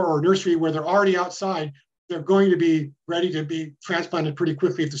box store or nursery where they're already outside, they're going to be ready to be transplanted pretty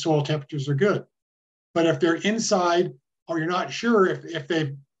quickly if the soil temperatures are good. But if they're inside, or you're not sure if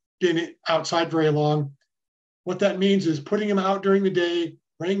they've been outside very long, what that means is putting them out during the day,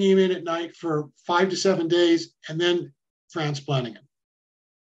 bringing them in at night for 5 to 7 days, and then transplanting them.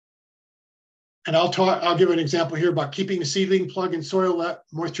 And I'll give an example here about keeping the seedling plug and soil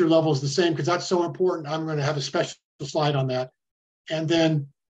moisture levels the same, because that's so important. I'm going to have a special slide on that. And then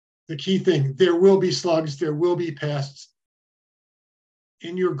the key thing, there will be slugs, there will be pests.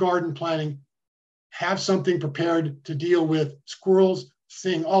 In your garden planning, have something prepared to deal with squirrels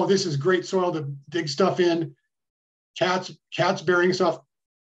saying, oh, this is great soil to dig stuff in, cats burying stuff,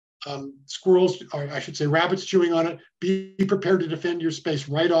 squirrels, or I should say rabbits chewing on it. Be prepared to defend your space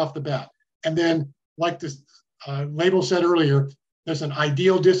right off the bat. And then, like this label said earlier, there's an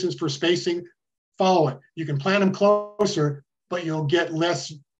ideal distance for spacing. Follow it. You can plant them closer, but you'll get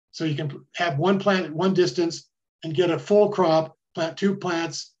less. So you can have one plant at one distance and get a full crop, plant 2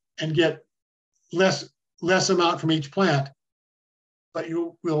 plants and get less amount from each plant, but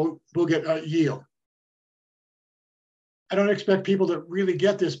we'll get a yield. I don't expect people to really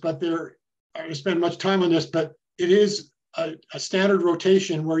get this, but I spend much time on this, but it is a standard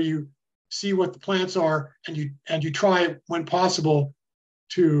rotation where you see what the plants are and you try when possible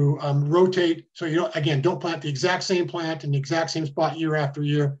to rotate. So don't plant the exact same plant in the exact same spot year after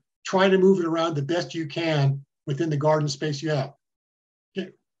year. try to move it around the best you can within the garden space you have.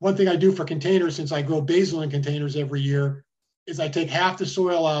 One thing I do for containers, since I grow basil in containers every year, is I take half the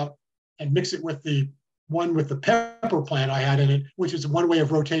soil out and mix it with the one with the pepper plant I had in it, which is one way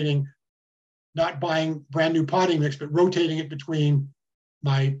of rotating, not buying brand new potting mix, but rotating it between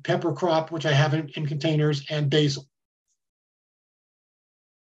my pepper crop, which I have in containers, and basil.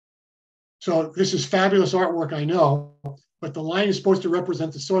 So this is fabulous artwork, I know, but the line is supposed to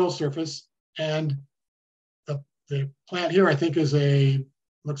represent the soil surface, and the plant here, I think,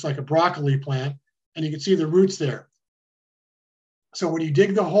 looks like a broccoli plant, and you can see the roots there. So when you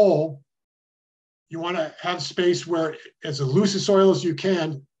dig the hole, you want to have space where it's as loose a soil as you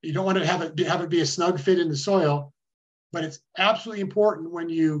can. You don't want to have it be a snug fit in the soil, but it's absolutely important when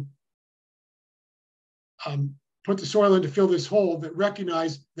you put the soil in to fill this hole that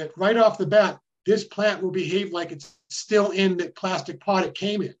recognize that right off the bat, this plant will behave like it's still in the plastic pot it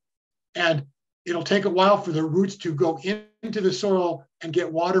came in. And it'll take a while for the roots to go into the soil and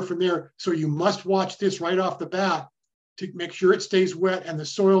get water from there. So you must watch this right off the bat to make sure it stays wet and the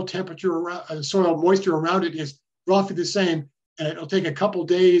soil temperature around, the soil moisture around it is roughly the same. And it'll take a couple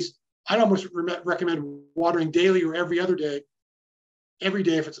days. I'd almost recommend watering daily or every other day, every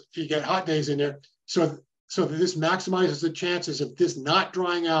day if you get hot days in there. So that this maximizes the chances of this not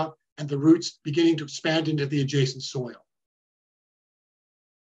drying out and the roots beginning to expand into the adjacent soil.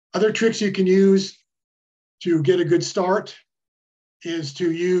 Other tricks you can use to get a good start is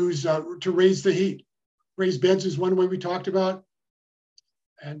to use, to raise the heat. Raised beds is one way we talked about.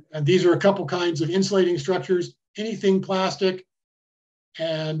 And these are a couple kinds of insulating structures, anything plastic.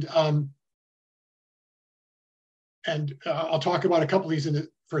 And I'll talk about a couple of these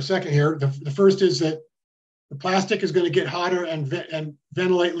for a second here. The first is that the plastic is going to get hotter and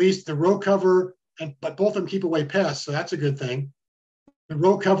ventilate least. The row cover, but both of them keep away pests, so that's a good thing. The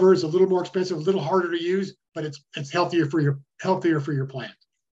row cover is a little more expensive, a little harder to use, but it's healthier for your plant.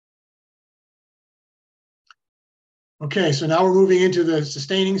 Okay, so now we're moving into the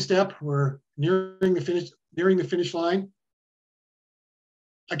sustaining step. We're nearing the finish line.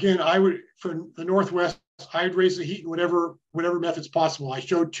 Again, for the Northwest, I'd raise the heat in whatever methods possible. I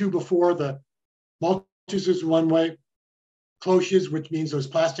showed two before. The mulches is one way, cloches, which means those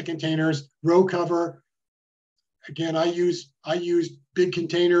plastic containers, row cover. Again, I use big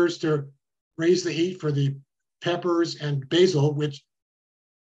containers to raise the heat for the peppers and basil, which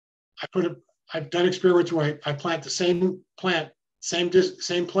I've done experiments where I plant the same plant, same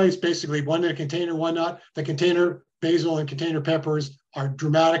place, basically, one in a container, one not. The container basil and container peppers are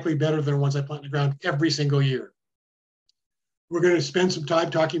dramatically better than the ones I plant in the ground every single year. We're going to spend some time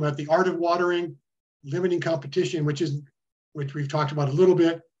talking about the art of watering, limiting competition, which we've talked about a little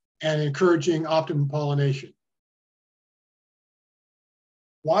bit, and encouraging optimum pollination.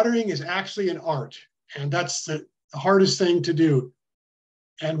 Watering is actually an art, and that's the hardest thing to do.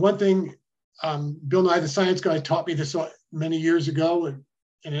 And one thing, Bill Nye, the Science Guy, taught me this many years ago in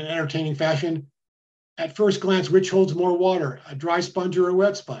an entertaining fashion. At first glance, which holds more water, a dry sponge or a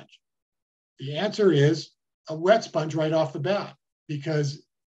wet sponge? The answer is a wet sponge right off the bat, because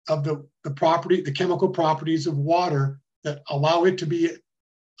of the chemical properties of water that allow it to be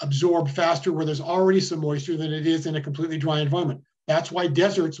absorbed faster where there's already some moisture than it is in a completely dry environment. That's why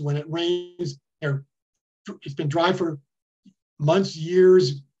deserts, when it rains, it's been dry for months,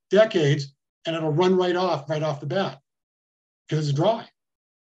 years, decades, and it'll run right off the bat because it's dry.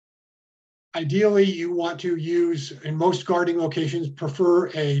 Ideally, you want to use, in most gardening locations, prefer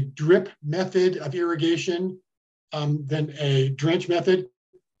a drip method of irrigation than a drench method,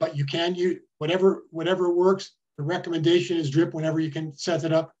 but you can use whatever works. The recommendation is drip whenever you can set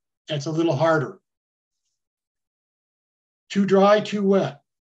it up, and it's a little harder. Too dry, too wet.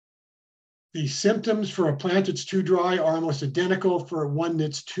 The symptoms for a plant that's too dry are almost identical for one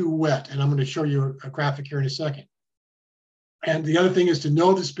that's too wet, and I'm going to show you a graphic here in a second. And the other thing is to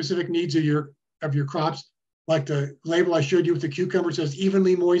know the specific needs of your crops. Like the label I showed you with the cucumber says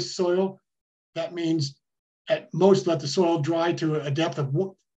evenly moist soil. That means at most let the soil dry to a depth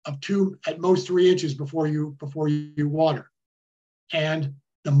of 2, at most 3 inches before you water. And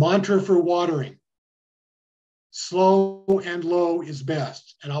the mantra for watering, slow and low is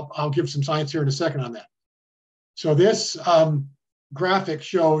best. And I'll give some science here in a second on that. So this graphic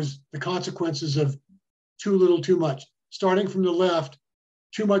shows the consequences of too little, too much. Starting from the left,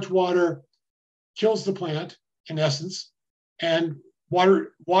 too much water kills the plant, in essence, and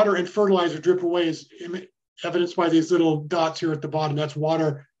water and fertilizer drip away is evidenced by these little dots here at the bottom. That's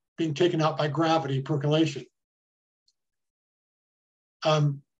water being taken out by gravity, percolation.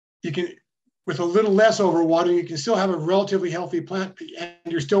 With with a little less overwatering, you can still have a relatively healthy plant, and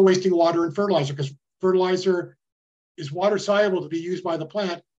you're still wasting water and fertilizer, because fertilizer is water soluble to be used by the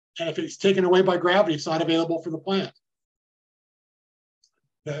plant. And if it's taken away by gravity, it's not available for the plant.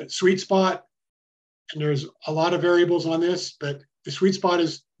 The sweet spot, and there's a lot of variables on this, but the sweet spot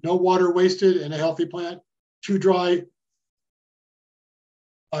is no water wasted in a healthy plant. Too dry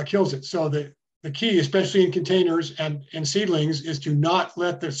kills it. So the key, especially in containers and seedlings, is to not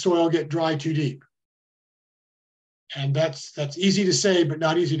let the soil get dry too deep. And that's easy to say, but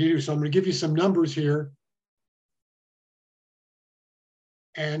not easy to do. So I'm going to give you some numbers here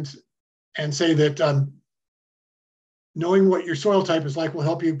and say that knowing what your soil type is like will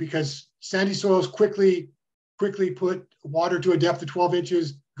help you, because sandy soils quickly put water to a depth of 12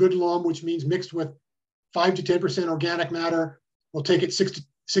 inches. Good loam, which means mixed with 5 to 10% organic matter, will take it 6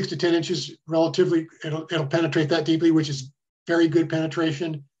 to 10 inches relatively. It'll penetrate that deeply, which is very good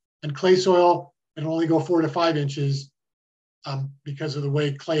penetration. And clay soil, it'll only go 4 to 5 inches because of the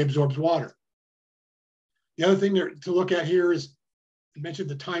way clay absorbs water. The other thing to look at here is, I mentioned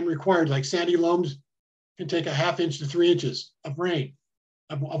the time required. Like sandy loams can take a ½ inch to 3 inches of rain,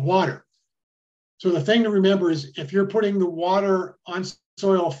 of water. So the thing to remember is, if you're putting the water on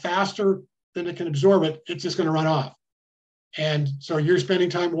soil faster than it can absorb it, it's just going to run off. And so you're spending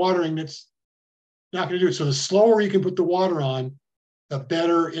time watering, it's not going to do it. So the slower you can put the water on, the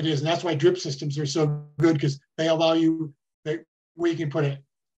better it is. And that's why drip systems are so good, because they allow you, where you can put a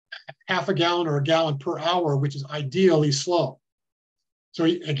 ½ a gallon or a gallon per hour, which is ideally slow. So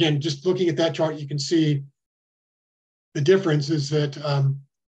again, just looking at that chart, you can see the difference is that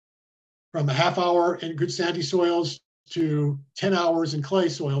from a ½ hour in good sandy soils to 10 hours in clay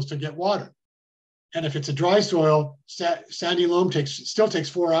soils to get water. And if it's a dry soil, sandy loam still takes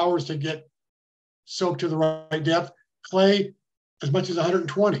 4 hours to get soaked to the right depth. Clay, as much as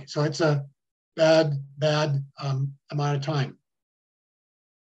 120. So it's a bad amount of time.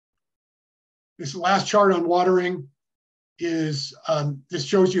 This last chart on watering is, this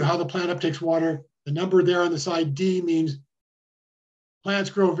shows you how the plant uptakes water. The number there on the side, D, means plants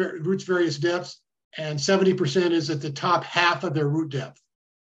grow roots various depths, and 70% is at the top half of their root depth.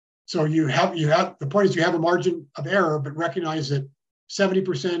 So you have the point is, you have a margin of error, but recognize that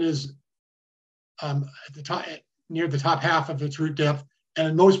 70% is at the top, near the top half of its root depth. And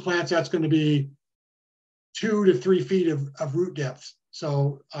in most plants, that's going to be 2 to 3 feet of root depth.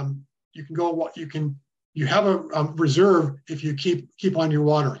 So you can go, you have a reserve if you keep on your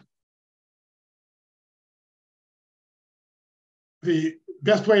watering. The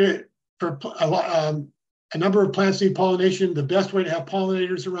best way for a number of plants need pollination. The best way to have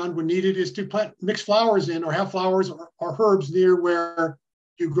pollinators around when needed is to mix flowers in, or have flowers or herbs near where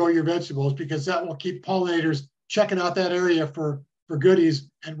you grow your vegetables, because that will keep pollinators checking out that area for goodies.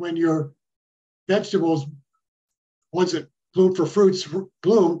 And when your vegetables, ones that bloom for fruits,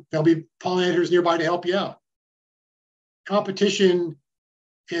 bloom, there'll be pollinators nearby to help you out. Competition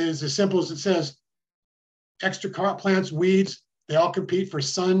is as simple as it says. Extra crop plants, weeds, they all compete for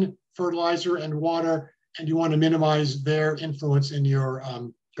sun, fertilizer, and water, and you want to minimize their influence in your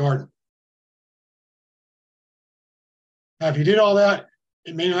garden. Now, if you did all that,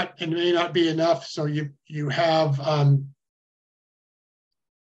 it may not be enough. So you might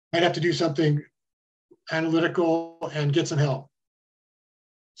have to do something analytical and get some help.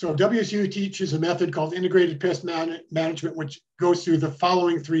 So WSU teaches a method called integrated pest management, which goes through the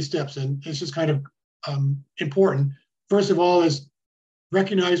following 3 steps, and it's just kind of important. First of all is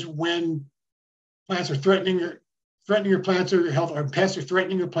recognize when plants are threatening your plants or your health, or pests are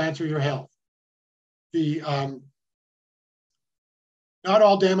threatening your plants or your health. Not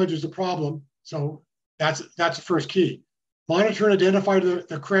all damage is a problem, so that's the first key. Monitor and identify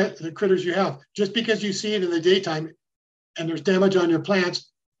the critters you have. Just because you see it in the daytime and there's damage on your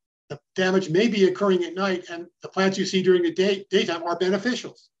plants, the damage may be occurring at night, and the plants you see during the daytime are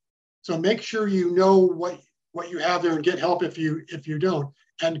beneficials. So make sure you know what you have there and get help if you don't,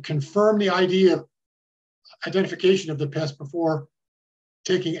 and confirm the identification of the pest before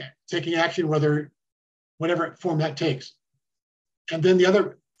taking action, whatever form that takes. And then the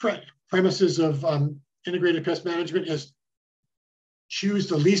other premises of integrated pest management is choose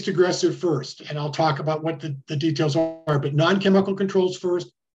the least aggressive first. And I'll talk about what the details are, but non-chemical controls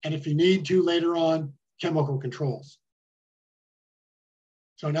first, and if you need to later on, chemical controls.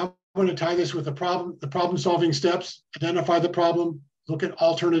 So now I'm going to tie this with the problem-solving steps. Identify the problem, look at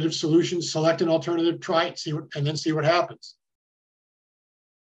alternative solutions, select an alternative, try it, and then see what happens.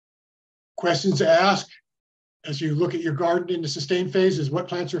 Questions to ask as you look at your garden in the sustain phase is: what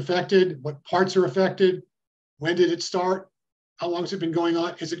plants are affected? What parts are affected? When did it start? How long has it been going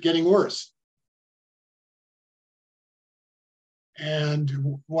on? Is it getting worse? And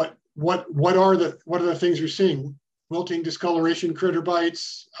what are the things you're seeing? Wilting, discoloration, critter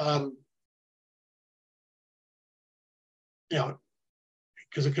bites,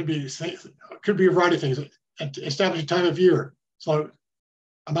 because it could be a variety of things. Establish a time of year. So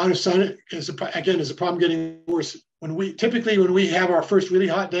amount of sun is a problem getting worse. When we have our first really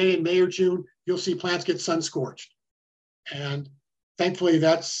hot day in May or June, you'll see plants get sun scorched, and thankfully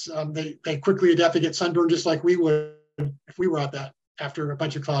that's they quickly adapt to get sunburned just like we would if we were out that after a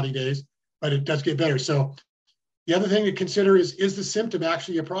bunch of cloudy days. But it does get better. So the other thing to consider is the symptom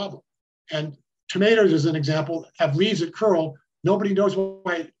actually a problem? And tomatoes, as an example, have leaves that curl. Nobody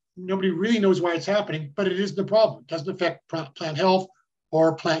really knows why it's happening, but it is the problem. It doesn't affect plant health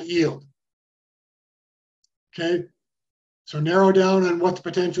or plant yield. Okay, so narrow down on what the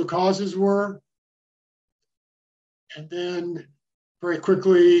potential causes were. And then very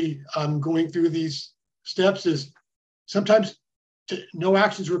quickly, going through these steps is sometimes no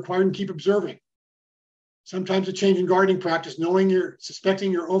action is required and keep observing. Sometimes a change in gardening practice,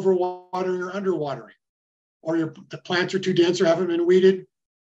 suspecting you're overwatering or underwatering, or the plants are too dense or haven't been weeded.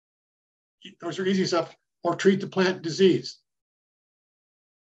 Those are easy stuff, or treat the plant disease.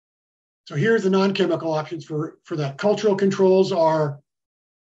 So here's the non-chemical options for that. Cultural controls are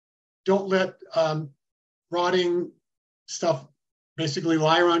don't let rotting stuff basically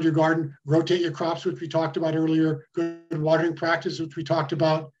lie around your garden. Rotate your crops, which we talked about earlier. Good watering practice, which we talked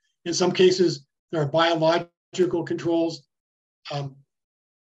about. In some cases, there are biological controls.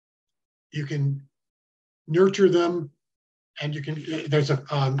 You can nurture them, and there's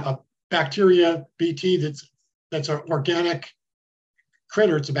a bacteria, BT, that's an organic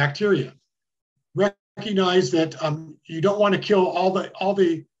critter. It's a bacteria. Recognize that you don't want to kill all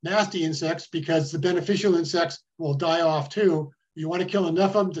the nasty insects because the beneficial insects will die off too. You want to kill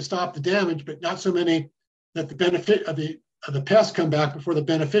enough of them to stop the damage, but not so many that the benefit of the pests come back before the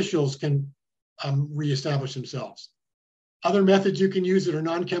beneficials can reestablish themselves. Other methods you can use that are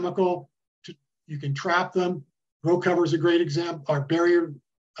non-chemical, you can trap them. Row cover is a great example, or barrier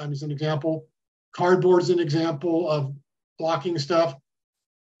is an example. Cardboard is an example of blocking stuff.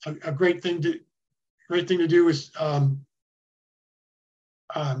 A great thing to do is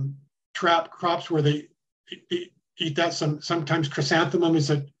trap crops where they eat that. Sometimes chrysanthemum is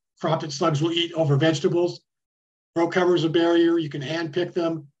a crop that slugs will eat over vegetables. Row cover is a barrier. You can hand pick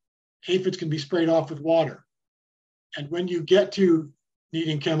them. Aphids can be sprayed off with water. And when you get to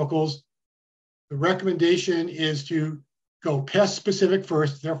needing chemicals, the recommendation is to go pest specific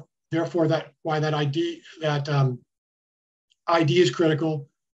first. Therefore, that ID is critical.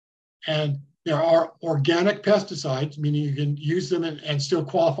 And there are organic pesticides, meaning you can use them and still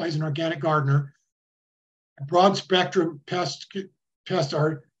qualify as an organic gardener. Broad spectrum pests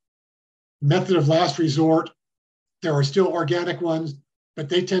are method of last resort. There are still organic ones, but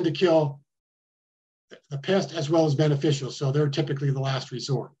they tend to kill the pest as well as beneficial. So they're typically the last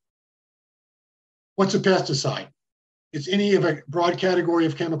resort. What's a pesticide? It's any of a broad category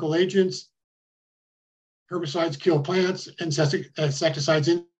of chemical agents. Herbicides kill plants, insecticides,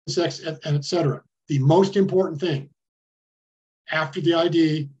 insects, and et cetera. The most important thing after the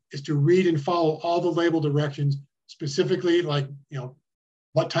ID is to read and follow all the label directions, specifically like,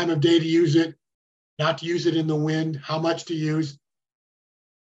 what time of day to use it, not to use it in the wind, how much to use,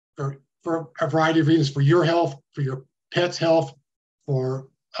 for a variety of reasons, for your health, for your pet's health, for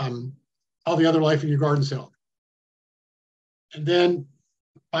all the other life in your garden's health. And then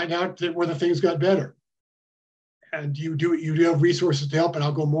find out whether things got better. And you do have resources to help, and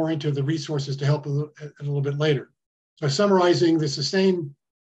I'll go more into the resources to help a little bit later. So summarizing, the sustain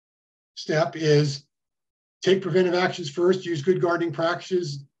step is take preventive actions first, use good gardening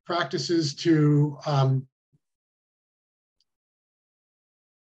practices to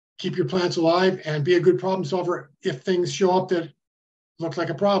keep your plants alive, and be a good problem solver if things show up that look like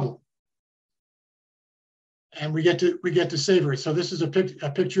a problem. And we get to savor it. So this is a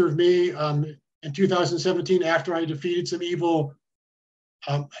picture of me in 2017 after I defeated some evil.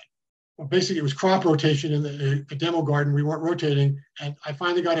 Well, basically, it was crop rotation in the demo garden. We weren't rotating, and I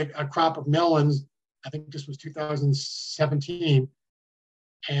finally got a crop of melons. I think this was 2017,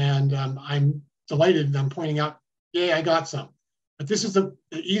 and I'm delighted. And I'm pointing out, yay, I got some. But this is the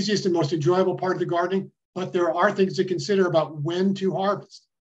easiest and most enjoyable part of the gardening. But there are things to consider about when to harvest.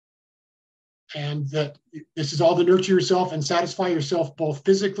 And that this is all to nurture yourself and satisfy yourself both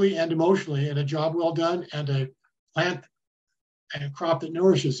physically and emotionally, and a job well done and a plant and a crop that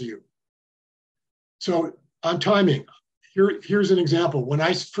nourishes you. So on timing, here's an example. When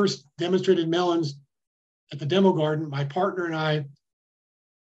I first demonstrated melons at the demo garden, my partner and I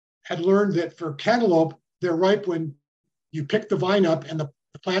had learned that for cantaloupe, they're ripe when you pick the vine up and the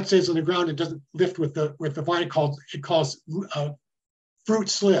plant stays on the ground and doesn't lift with the vine. It calls fruit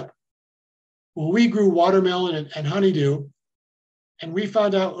slip. Well, we grew watermelon and honeydew, and we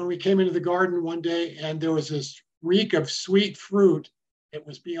found out when we came into the garden one day and there was this reek of sweet fruit. It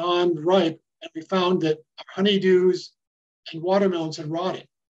was beyond ripe, and we found that honeydews and watermelons had rotted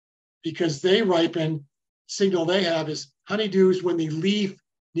because they ripen. Signal they have is honeydews when the leaf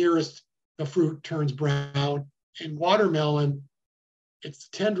nearest the fruit turns brown, and watermelon, it's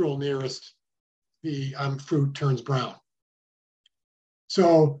the tendril nearest the fruit turns brown.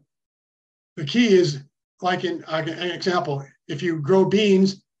 So the key is, like in an example, if you grow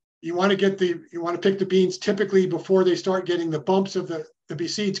beans, you want to pick the beans typically before they start getting the bumps of the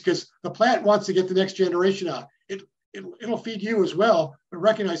seeds, because the plant wants to get the next generation out. It'll feed you as well, but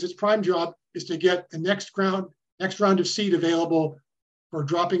recognize its prime job is to get the next round of seed available for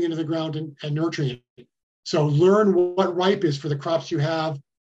dropping into the ground and nurturing it. So learn what ripe is for the crops you have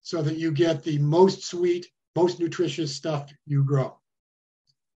so that you get the most sweet, most nutritious stuff you grow.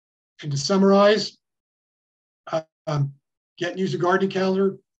 And to summarize, get and use a gardening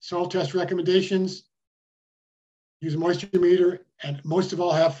calendar, soil test recommendations, use a moisture meter, and most of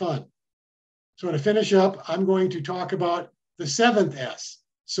all, have fun. So to finish up, I'm going to talk about the 7th S,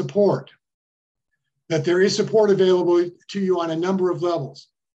 support. That there is support available to you on a number of levels.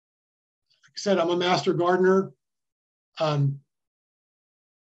 Like I said, I'm a master gardener. And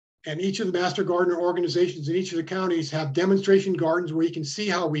each of the master gardener organizations in each of the counties have demonstration gardens where you can see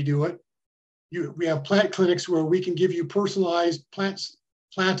how we do it. We have plant clinics where we can give you personalized plant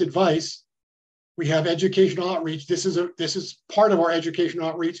advice. We have educational outreach. This is part of our educational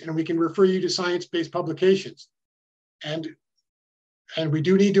outreach, and we can refer you to science-based publications. And we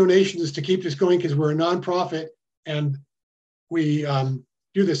do need donations to keep this going because we're a nonprofit and we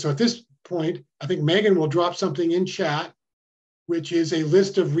do this. So at this point, I think Megan will drop something in chat, which is a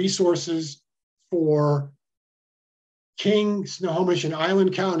list of resources for King, Snohomish, and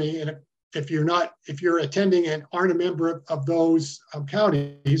Island County. And if you're attending and aren't a member of those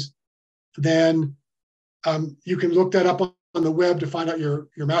counties, then you can look that up on the web to find out your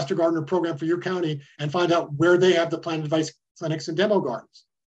Master Gardener program for your county and find out where they have the plant advice clinics and demo gardens.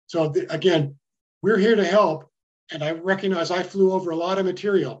 So again, we're here to help. And I recognize I flew over a lot of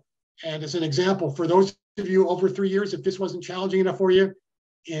material. And as an example, for those of you over 3 years, if this wasn't challenging enough for you,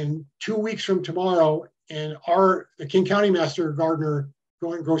 in 2 weeks from tomorrow, in the King County Master Gardener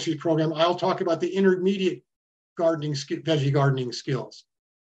Groceries program, I'll talk about the intermediate veggie gardening skills.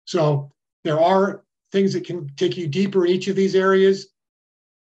 So there are things that can take you deeper in each of these areas.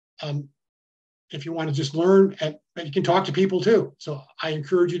 If you want to just learn, and you can talk to people too. So I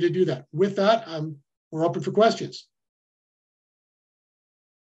encourage you to do that. With that, we're open for questions.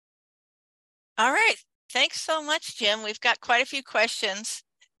 All right. Thanks so much, Jim. We've got quite a few questions.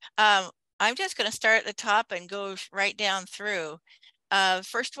 I'm just going to start at the top and go right down through.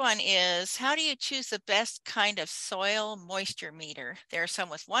 First one is, how do you choose the best kind of soil moisture meter? There are some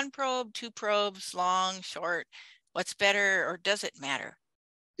with 1 probe, 2 probes, long, short. What's better, or does it matter?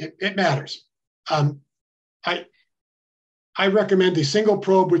 It matters. I recommend the single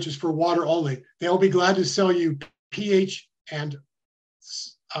probe, which is for water only. They'll be glad to sell you pH and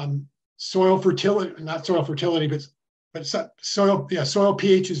soil fertility, not soil fertility, but soil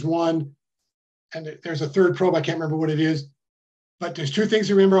pH is 1, and there's a 3rd probe. I can't remember what it is. But there's 2 things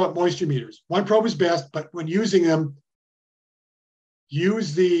to remember about moisture meters. 1 probe is best, but when using them,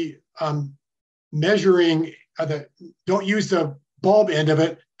 use the measuring, don't use the bulb end of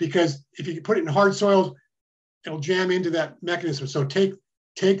it, because if you put it in hard soils, it'll jam into that mechanism. So take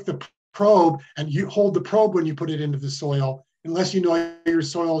the probe and you hold the probe when you put it into the soil, unless you know your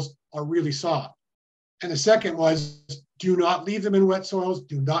soils are really soft. And the second was, do not leave them in wet soils.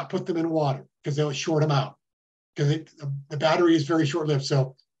 Do not put them in water, because they'll short them out, because the battery is very short-lived.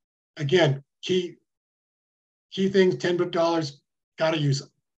 So again, key things, $10, got to use them.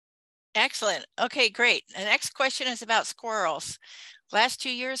 Excellent. Okay, great. The next question is about squirrels. Last 2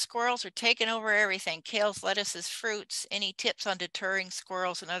 years, squirrels are taking over everything: kales, lettuces, fruits. Any tips on deterring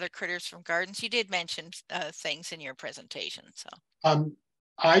squirrels and other critters from gardens? You did mention things in your presentation. So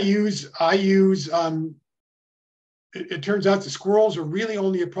I use it turns out the squirrels are really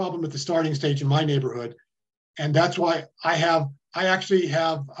only a problem at the starting stage in my neighborhood. And that's why I actually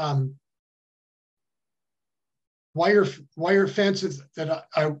have wire fences that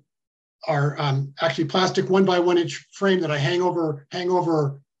are actually plastic 1x1 inch frame that I hang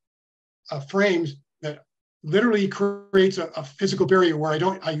over frames that literally creates a physical barrier where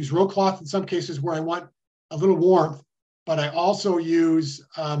I use roll cloth in some cases where I want a little warmth, but I also use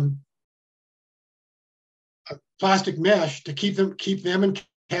plastic mesh to keep them and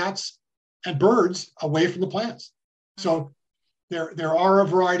cats and birds away from the plants. So there are a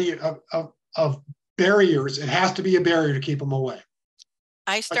variety of barriers. It has to be a barrier to keep them away.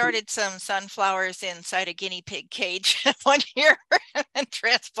 I started some sunflowers inside a guinea pig cage one year and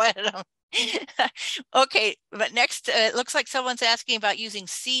transplanted them. Okay, but next, it looks like someone's asking about using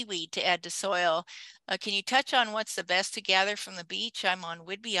seaweed to add to soil. Can you touch on what's the best to gather from the beach? I'm on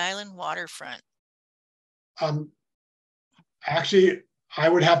Whidbey Island waterfront. Actually, I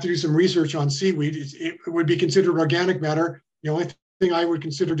would have to do some research on seaweed. It would be considered organic matter. The only thing I would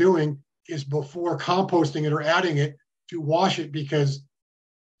consider doing is before composting it or adding it to wash it, because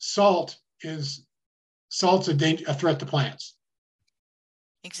salt's a threat to plants.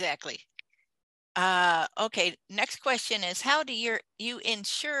 Exactly. Okay, next question is, how do you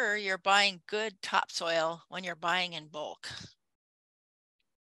ensure you're buying good topsoil when you're buying in bulk?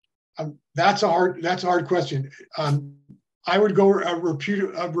 That's a hard question. I would go a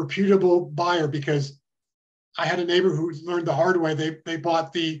reputable buyer, because I had a neighbor who learned the hard way. They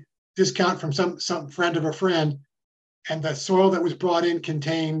bought the discount from some friend of a friend, and the soil that was brought in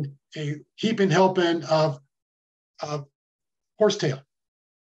contained a heap and helping of horsetail.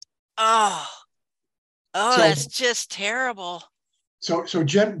 Oh, that's just terrible. So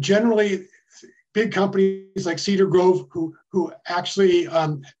generally, big companies like Cedar Grove, who actually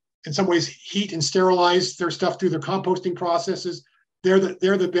in some ways heat and sterilize their stuff through their composting processes, they're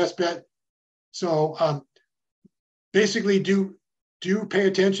the best bet. So basically, do pay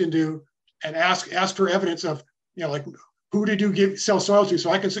attention to and ask for evidence of, like, who did you sell soil to,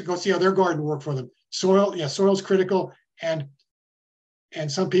 so I can go see how their garden worked for them. Soil's critical, and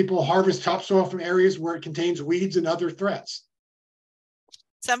some people harvest topsoil from areas where it contains weeds and other threats.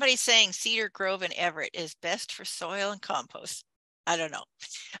 Somebody's saying Cedar Grove and Everett is best for soil and compost. I don't know.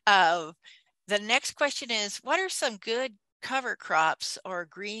 The next question is, what are some good cover crops or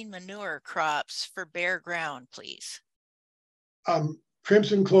green manure crops for bare ground, please?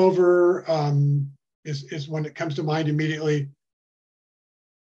 Crimson clover is one that comes to mind immediately.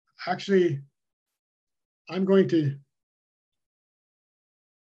 Actually, I'm going to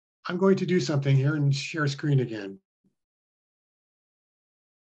do something here and share screen again.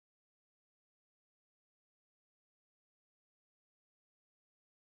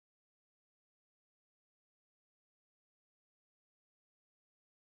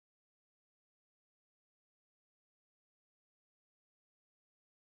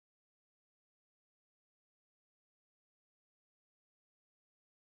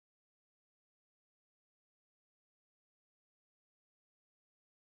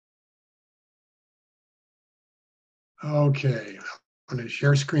 Okay, I'm going to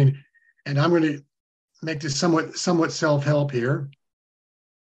share screen, and I'm going to make this somewhat self-help here.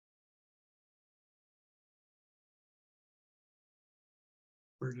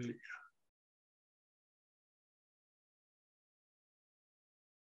 Where did it go?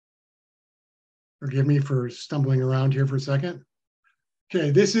 Forgive me for stumbling around here for a second. Okay,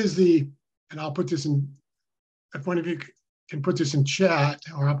 this is and I'll put this in, if one of you can put this in chat,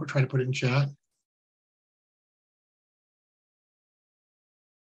 or I'll try to put it in chat.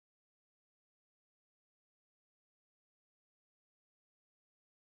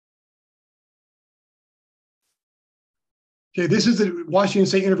 Okay, this is the Washington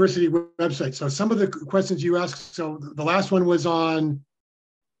State University website. So some of the questions you asked, so the last one was on,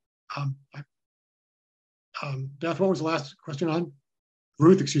 Beth, what was the last question on?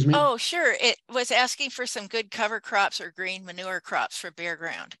 Ruth, excuse me. Oh, sure. It was asking for some good cover crops or green manure crops for bare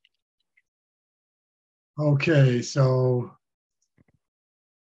ground. Okay, so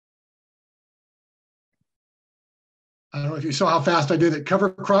I don't know if you saw how fast I did it. Cover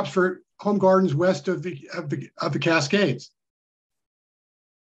crops for home gardens west of the Cascades.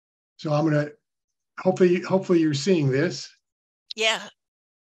 So I'm going to hopefully you're seeing this. Yeah.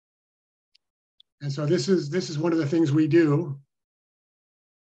 And so this is one of the things we do.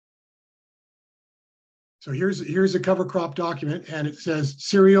 So here's a cover crop document, and it says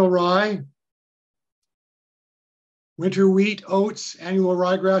cereal rye, winter wheat, oats, annual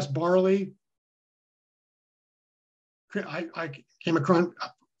ryegrass, barley. I came upon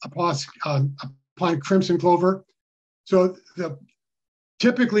crimson clover. So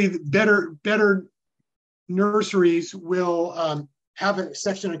typically better nurseries will have a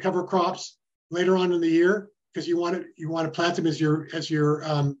section of cover crops later on in the year, because you want to plant them as you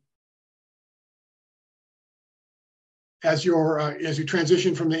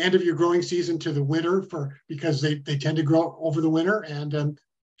transition from the end of your growing season to the winter, because they tend to grow over the winter, and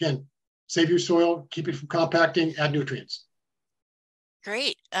again, save your soil, keep it from compacting, add nutrients.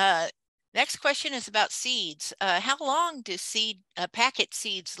 Great. Next question is about seeds. How long do packet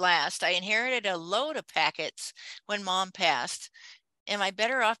seeds last? I inherited a load of packets when Mom passed. Am I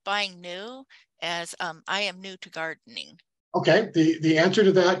better off buying new, as I am new to gardening? Okay, the answer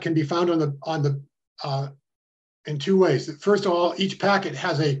to that can be found in two ways. First of all, each packet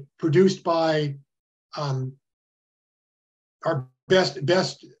has a produced by our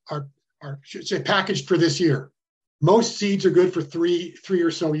best our should say packaged for this year. Most seeds are good for three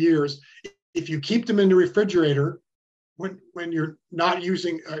or so years. If you keep them in the refrigerator, when you're not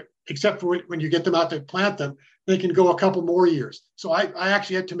using, except for when you get them out to plant them, they can go a couple more years. So I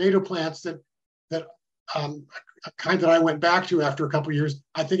actually had tomato plants that a kind that I went back to after a couple of years.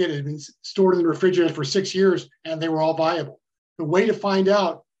 I think it had been stored in the refrigerator for 6 years, and they were all viable. The way to find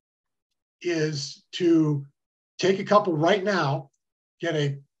out is to take a couple right now, get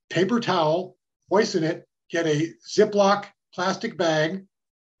a paper towel, moisten it, get a Ziploc plastic bag,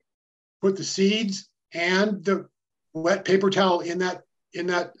 put the seeds and the wet paper towel in that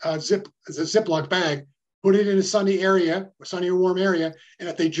Ziploc bag, put it in a sunny or warm area, and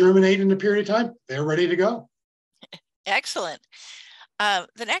if they germinate in a period of time, they're ready to go. Excellent.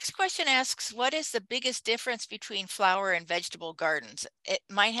 The next question asks, what is the biggest difference between flower and vegetable gardens? It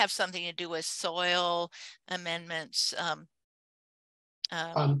might have something to do with soil amendments. I'm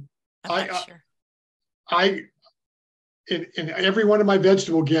not sure. In every one of my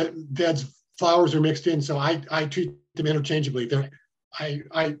vegetable beds, flowers are mixed in, so I treat them interchangeably. The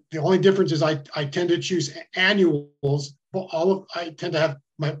only difference is I tend to choose annuals. I tend to have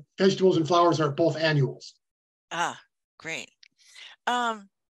my vegetables and flowers are both annuals. Ah, great.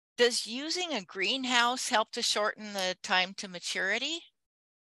 Does using a greenhouse help to shorten the time to maturity?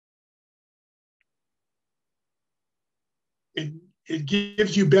 It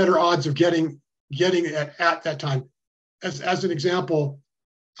gives you better odds of getting it at that time. As an example,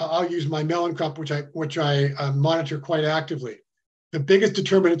 I'll use my melon crop, which I monitor quite actively. The biggest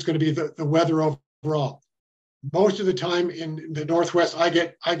determinant is going to be the weather overall. Most of the time in the Northwest, I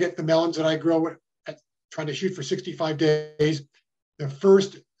get the melons that I grow trying to shoot for 65 days.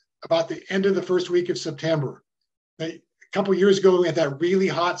 About the end of the first week of September. A couple of years ago, we had that really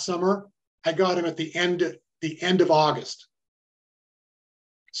hot summer. I got them at the end of August.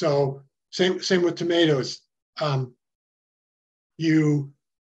 So same with tomatoes. The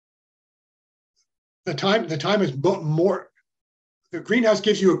time is more. The greenhouse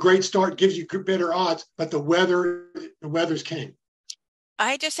gives you a great start, gives you better odds, but the weather's king.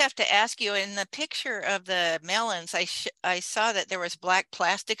 I just have to ask you, in the picture of the melons, I saw that there was black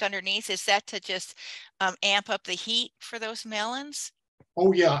plastic underneath. Is that to just amp up the heat for those melons?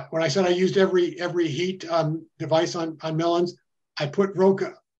 Oh yeah. When I said I used every heat device on melons, I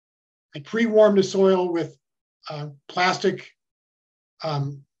pre-warmed the soil with plastic,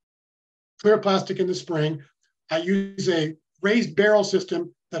 clear plastic in the spring. I use a raised barrel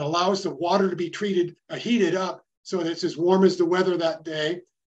system that allows the water to be heated up so that it's as warm as the weather that day.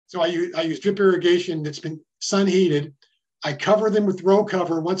 So I use drip irrigation that's been sun heated. I cover them with row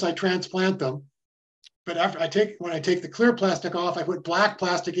cover once I transplant them. But when I take the clear plastic off, I put black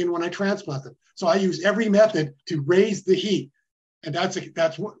plastic in when I transplant them. So I use every method to raise the heat. And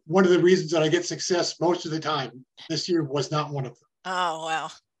that's one of the reasons that I get success most of the time. This year was not one of them. Oh, wow.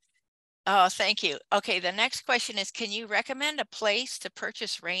 Oh, thank you. Okay, the next question is, can you recommend a place to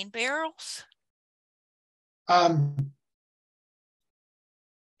purchase rain barrels?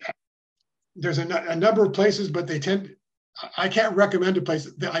 There's a number of places, but I can't recommend a place.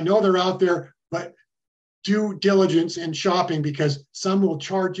 I know they're out there, but do diligence in shopping because some will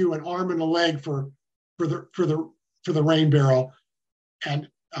charge you an arm and a leg for the rain barrel, and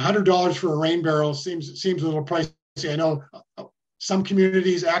 $100 for a rain barrel seems a little pricey. I know some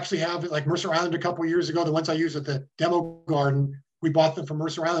communities actually have it, like Mercer Island a couple of years ago. The ones I use at the demo garden, we bought them from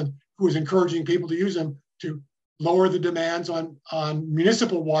Mercer Island, who was encouraging people to use them to lower the demands on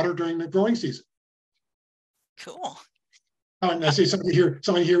municipal water during the growing season. Cool. Oh, and I see somebody here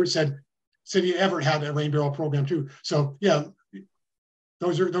said City of Everett had a rain barrel program too. So yeah,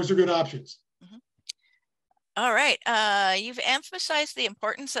 those are good options. Mm-hmm. All right. You've emphasized the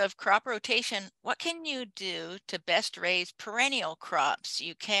importance of crop rotation. What can you do to best raise perennial crops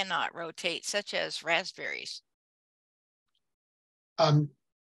you cannot rotate, such as raspberries?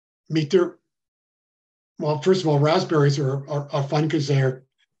 Well, first of all, raspberries are fun because they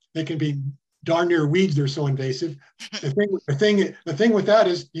can be darn near weeds. They're so invasive. The thing with that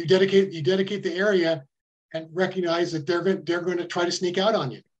is you dedicate the area and recognize that they're going to try to sneak out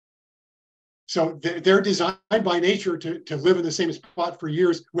on you. So they're designed by nature to live in the same spot for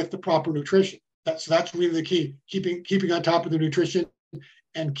years with the proper nutrition. That's really the key. Keeping on top of the nutrition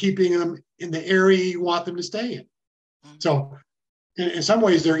and keeping them in the area you want them to stay in. So in some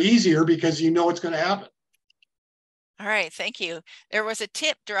ways, they're easier because you know what's going to happen. All right, thank you. There was a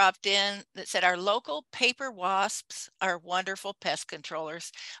tip dropped in that said our local paper wasps are wonderful pest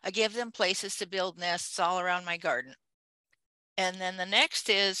controllers. I give them places to build nests all around my garden. And then the next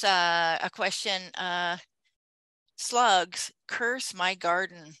is a question, slugs curse my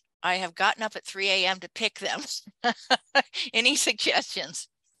garden. I have gotten up at 3 a.m. to pick them. Any suggestions?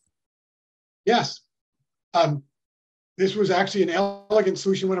 Yes. This was actually an elegant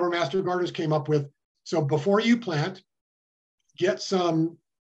solution one of our master gardeners came up with. So before you plant, get some,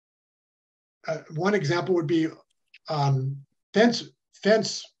 one example would be fence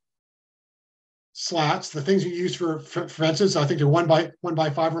slats, the things you use for fences. I think they're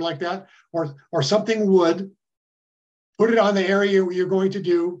 1x5 or like that, or something wood. Put it on the area where you're going to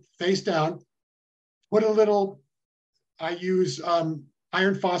do face down. Put a little, I use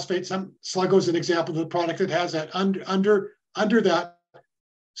iron phosphate. Some Sluggo is an example of the product that has that under that.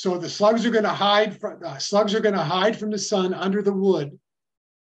 So the slugs are going to hide from the sun under the wood.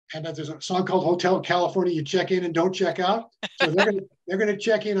 And there's a song called Hotel California. You check in and don't check out. So they're going to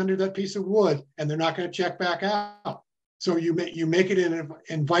check in under that piece of wood, and they're not going to check back out. So you make it an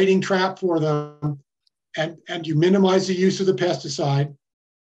inviting trap for them, and you minimize the use of the pesticide.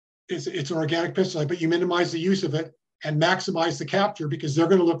 It's an organic pesticide, but you minimize the use of it and maximize the capture because they're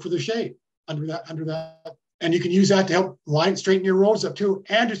going to look for the shade under that. And you can use that to help straighten your rows up too.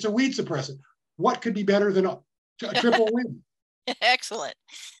 And it's a weed suppressant. What could be better than a triple win? Excellent.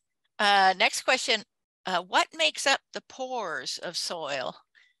 Next question. What makes up the pores of soil?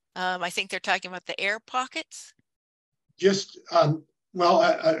 I think they're talking about the air pockets. Just, a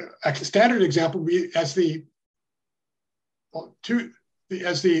standard example would be as the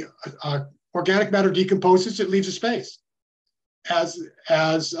organic matter decomposes, it leaves a space.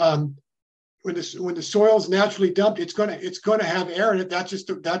 When the soil is naturally dumped, it's going to have air in it. That's just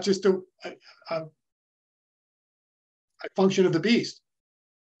a function of the beast.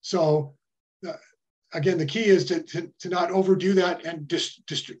 So again, the key is to not overdo that, and just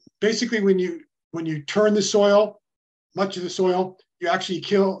basically when you turn the soil, much of the soil, you actually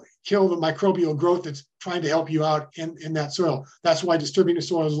kill the microbial growth that's trying to help you out in that soil. That's why disturbing the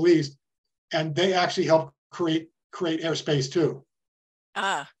soil is least, and they actually help create airspace too.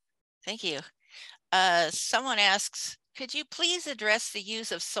 Thank you. Someone asks, could you please address the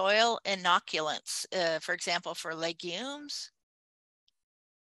use of soil inoculants, for example, for legumes?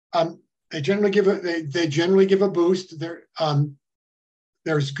 They generally give a boost.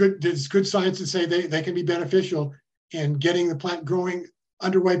 There's good science to say they can be beneficial in getting the plant growing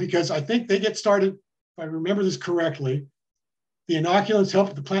underway, because I think they get started, if I remember this correctly, the inoculants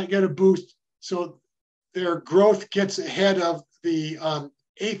help the plant get a boost, so their growth gets ahead of the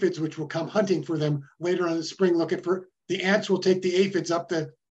aphids, which will come hunting for them later on in the spring. Looking for the ants will take the aphids up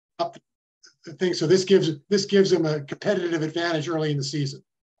the thing. So this gives them a competitive advantage early in the season.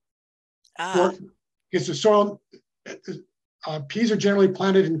 Because the soil, peas are generally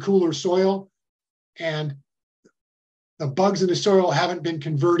planted in cooler soil, and the bugs in the soil haven't been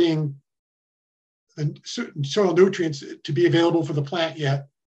converting the soil nutrients to be available for the plant yet.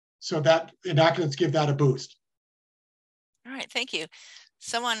 So that inoculants give that a boost. All right, thank you.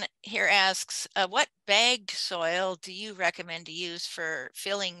 Someone here asks, what bagged soil do you recommend to use for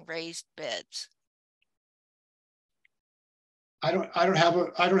filling raised beds? I don't have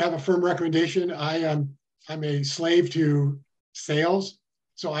a firm recommendation. I'm a slave to sales,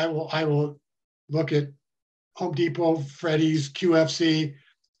 so I will look at Home Depot, Freddy's, QFC.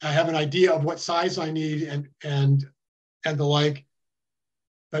 I have an idea of what size I need and the like.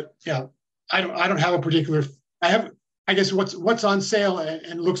 But yeah, I don't have a particular. I guess what's on sale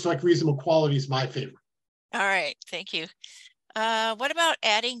and looks like reasonable quality is my favorite. All right, thank you. What about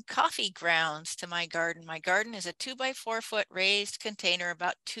adding coffee grounds to my garden? My garden is a 2x4 foot raised container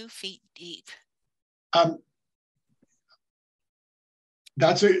about 2 feet deep.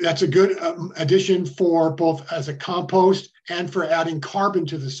 That's a good addition for both as a compost and for adding carbon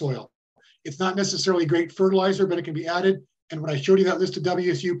to the soil. It's not necessarily great fertilizer, but it can be added. And when I showed you that list of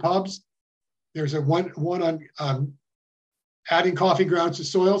WSU pubs, there's a one on adding coffee grounds to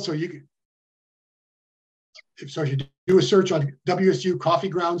soil. So if you do a search on WSU coffee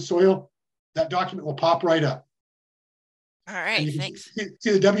ground soil, that document will pop right up. All right, thanks.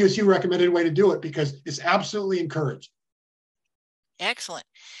 See the WSU recommended way to do it because it's absolutely encouraged. Excellent.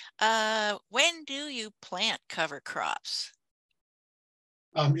 When do you plant cover crops?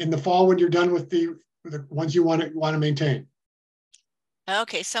 In the fall when you're done with the ones you want to maintain.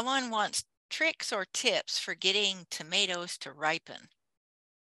 Okay, someone wants tricks or tips for getting tomatoes to ripen.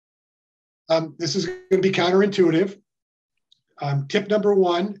 This is going to be counterintuitive. Tip number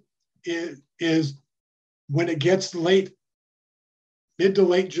one is when it gets late, mid to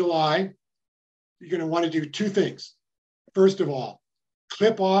late July, you're going to want to do two things. First of all,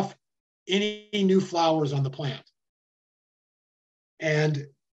 clip off any new flowers on the plant. And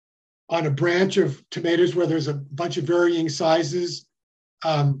on a branch of tomatoes where there's a bunch of varying sizes,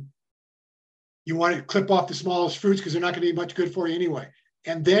 you want to clip off the smallest fruits because they're not going to be much good for you anyway.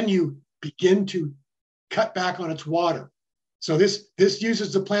 And then you begin to cut back on its water. So this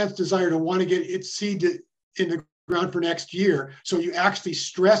uses the plant's desire to want to get its seed in the ground for next year. So you actually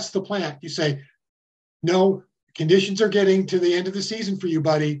stress the plant. You say, no, conditions are getting to the end of the season for you,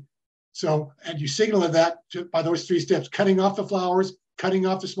 buddy. So, and you signal that by those three steps: cutting off the flowers, cutting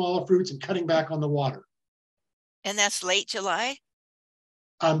off the smaller fruits, and cutting back on the water. And that's late July?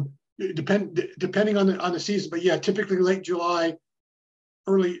 Depending on the season, but yeah, typically late July,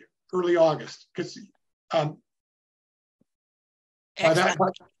 early August, because by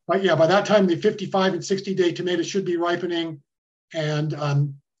that time the 55 and 60-day tomatoes should be ripening, and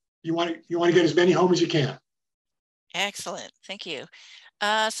you want to get as many home as you can. Excellent, thank you.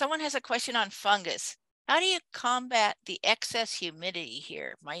 Someone has a question on fungus. How do you combat the excess humidity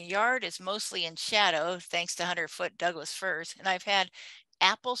here? My yard is mostly in shadow thanks to 100-foot Douglas firs, and I've had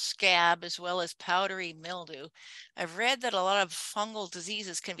apple scab as well as powdery mildew. I've read that a lot of fungal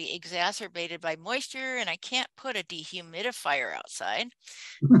diseases can be exacerbated by moisture, and I can't put a dehumidifier outside.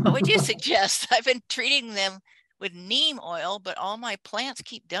 What would you suggest? I've been treating them with neem oil, but all my plants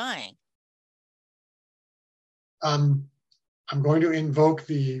keep dying. I'm going to invoke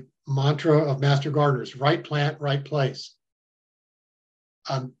the mantra of Master Gardeners: right plant, right place.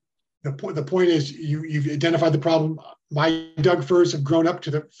 The point is you've identified the problem. My Doug firs have grown up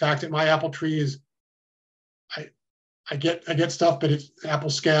to the fact that my apple tree is, I get stuff, but it's apple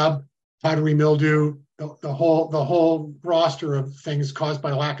scab, powdery mildew, the whole roster of things caused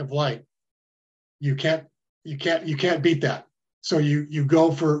by lack of light. You can't beat that. So you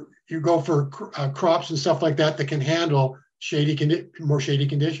go for crops and stuff like that can handle more shady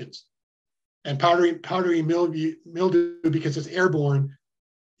conditions. And powdery mildew, because it's airborne,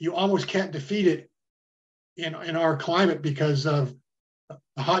 you almost can't defeat it in our climate because of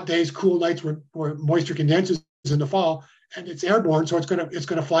the hot days, cool nights where moisture condenses in the fall, and it's airborne, so it's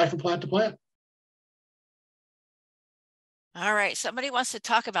gonna fly from plant to plant. All right, somebody wants to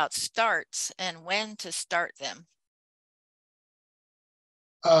talk about starts and when to start them.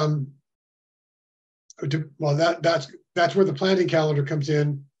 Well, that's where the planting calendar comes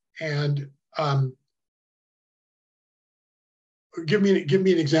in, and give me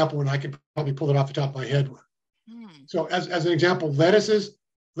an example, and I can probably pull it off the top of my head. So as an example, lettuces,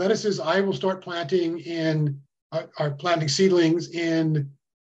 I will start planting planting seedlings in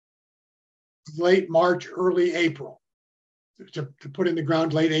late March, early April, to put in the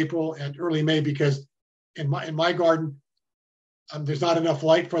ground late April and early May, because in my garden, there's not enough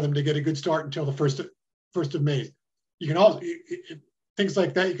light for them to get a good start until the first of May. You can also, things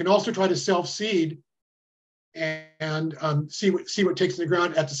like that. You can also try to self-seed and see what takes in the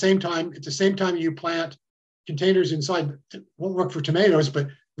ground at the same time you plant containers inside. It won't work for tomatoes, but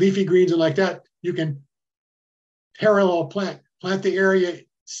leafy greens and like that, you can parallel plant the area,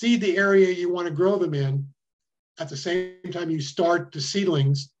 seed the area you want to grow them in. At the same time, you start the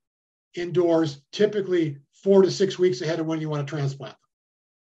seedlings indoors, typically 4 to 6 weeks ahead of when you want to transplant them.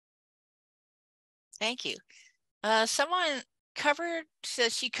 Thank you. Someone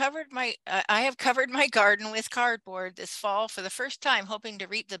says I have covered my garden with cardboard this fall for the first time, hoping to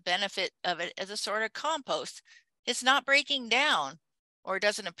reap the benefit of it as a sort of compost. It's not breaking down, or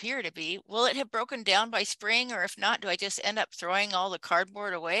doesn't appear to be. Will it have broken down by spring, or if not, do I just end up throwing all the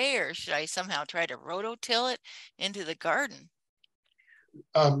cardboard away, or should I somehow try to rototill it into the garden?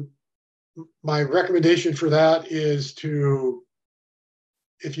 My recommendation for that is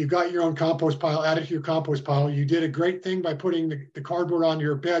if you've got your own compost pile, add it to your compost pile. You did a great thing by putting the cardboard on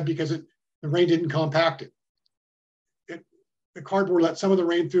your bed because the rain didn't compact it. The cardboard let some of the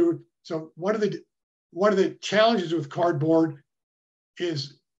rain through. So one of the challenges with cardboard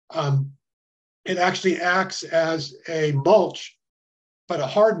is it actually acts as a mulch, but a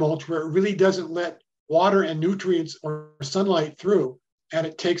hard mulch where it really doesn't let water and nutrients or sunlight through, and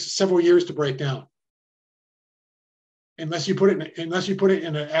it takes several years to break down. Unless you put it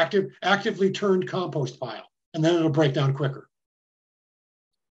in an actively turned compost pile, and then it'll break down quicker.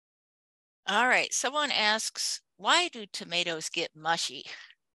 All right, someone asks, why do tomatoes get mushy?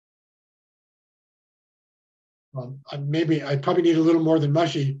 Maybe I probably need a little more than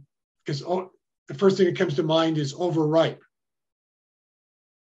mushy, because the first thing that comes to mind is overripe.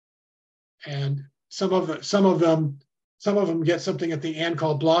 and some of them get something at the end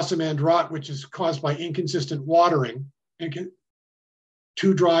called blossom end rot, which is caused by inconsistent watering and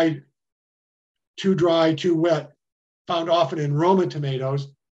too dry, too wet, found often in Roma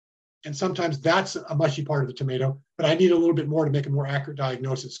tomatoes. And sometimes that's a mushy part of the tomato, but I need a little bit more to make a more accurate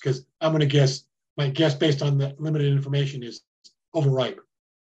diagnosis, because I'm going to guess, my guess based on the limited information is overripe.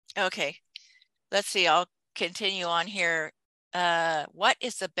 Okay, let's see, I'll continue on here. What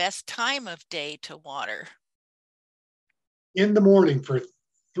is the best time of day to water? In the morning, for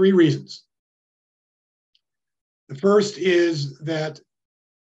 3 reasons. The first is that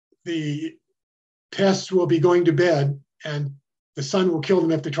the pests will be going to bed and the sun will kill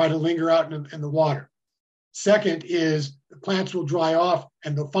them if they try to linger out in the water. Second is the plants will dry off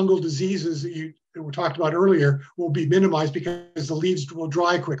and the fungal diseases that we talked about earlier will be minimized because the leaves will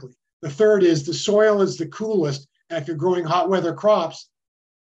dry quickly. The third is the soil is the coolest, and if you're growing hot weather crops,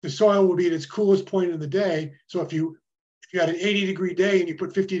 the soil will be at its coolest point in the day. So if you had an 80-degree day and you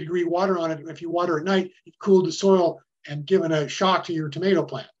put 50-degree water on it, if you water at night, you've cooled the soil and given a shock to your tomato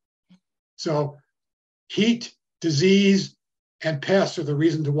plant. So heat, disease, and pests are the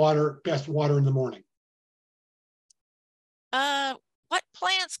reason to best water in the morning. What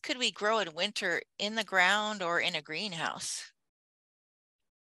plants could we grow in winter in the ground or in a greenhouse?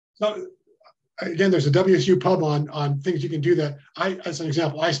 So again, there's a WSU pub on things you can do that. As an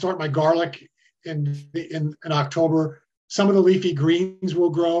example, I start my garlic in October. Some of the leafy greens will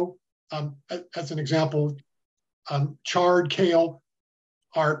grow. As an example, chard, kale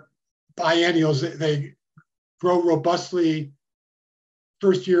are biennials. They grow robustly.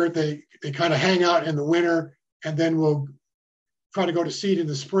 First year, they kind of hang out in the winter, and then we'll try to go to seed in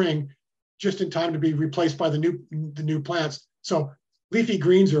the spring, just in time to be replaced by the new plants. So leafy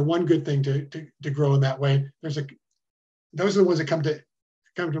greens are one good thing to grow in that way. Those are the ones that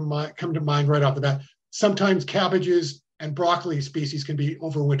come to mind right off the bat. Sometimes cabbages and broccoli species can be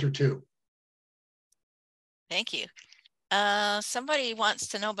overwinter too. Thank you. Somebody wants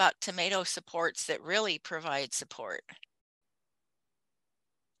to know about tomato supports that really provide support.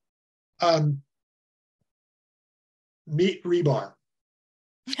 Meat rebar.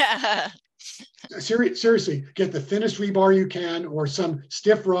 Seriously, get the thinnest rebar you can, or some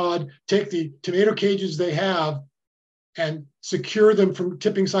stiff rod. Take the tomato cages they have and secure them from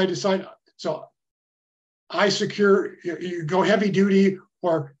tipping side to side. So you go heavy duty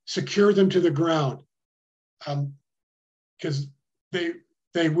or secure them to the ground, because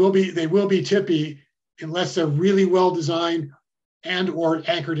they will be tippy unless they're really well designed and or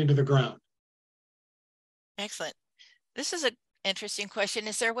anchored into the ground. Excellent. This is an interesting question.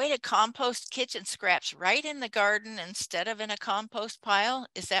 Is there a way to compost kitchen scraps right in the garden instead of in a compost pile?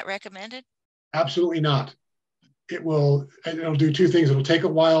 Is that recommended? Absolutely not. It'll do 2 things. It'll take a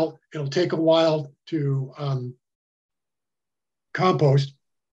while to compost,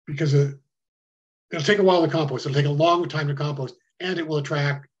 because it'll take a while to compost. It'll take a long time to compost, and it will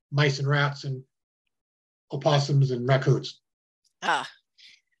attract mice and rats and opossums and raccoons.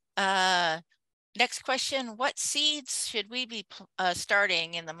 Next question, what seeds should we be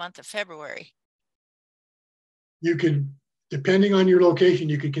starting in the month of February? You could, depending on your location,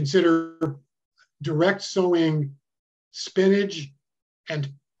 you could consider direct sowing spinach and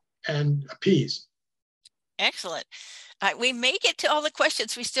peas. Excellent. We may get to all the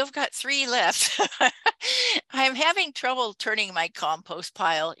questions. We still got 3 left. I'm having trouble turning my compost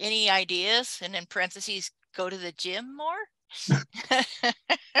pile. Any ideas? And in parentheses, go to the gym more?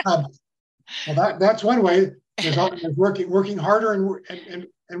 Well, that's one way. There's working harder and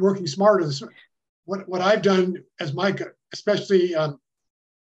working smarter. What I've done as especially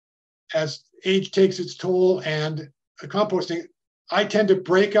as age takes its toll and composting, I tend to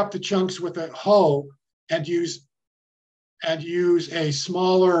break up the chunks with a hoe and use a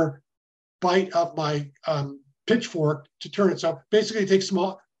smaller bite of my pitchfork to turn it. So basically, take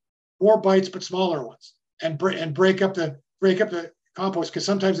more bites but smaller ones, and break up the compost, because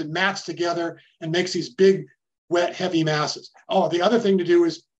sometimes it mats together and makes these big, wet, heavy masses. Oh, the other thing to do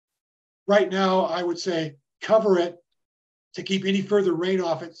is, right now, I would say cover it to keep any further rain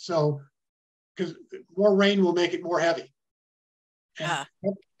off it. So, because more rain will make it more heavy. And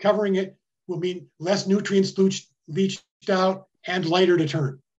covering it will mean less nutrients leached out and lighter to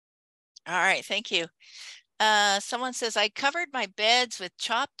turn. All right, thank you. Someone says, I covered my beds with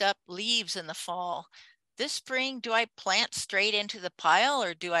chopped up leaves in the fall. This spring, do I plant straight into the pile,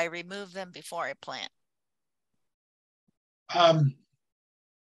 or do I remove them before I plant?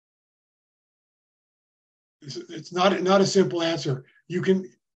 It's not a simple answer. You can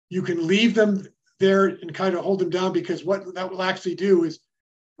leave them there and kind of hold them down, because what that will actually do is,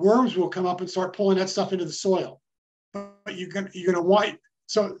 worms will come up and start pulling that stuff into the soil. But you're gonna want,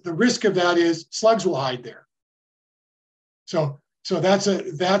 so the risk of that is slugs will hide there. So that's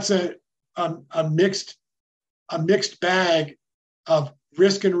a mixed bag of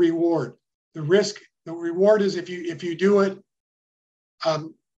risk and reward. The reward is if you do it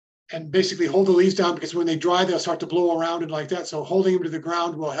and basically hold the leaves down, because when they dry, they'll start to blow around and like that. So holding them to the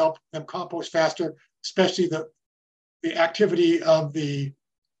ground will help them compost faster, especially the activity of the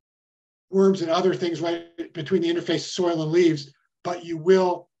worms and other things right between the interface of soil and leaves. But you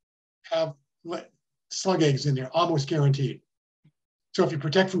will have slug eggs in there, almost guaranteed. So if you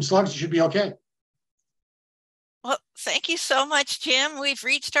protect from slugs, you should be okay. Well, thank you so much, Jim. We've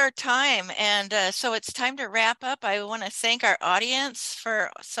reached our time, and so it's time to wrap up. I want to thank our audience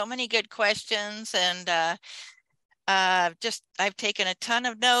for so many good questions, and I've taken a ton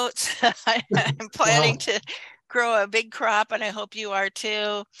of notes. I'm planning Wow. to grow a big crop, and I hope you are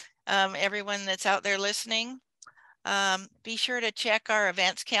too. Everyone that's out there listening, be sure to check our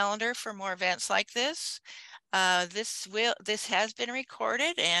events calendar for more events like this. This has been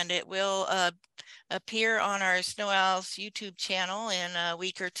recorded, and it will appear on our Sno-Isle's YouTube channel in a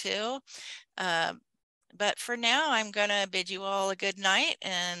week or two. But for now, I'm going to bid you all a good night,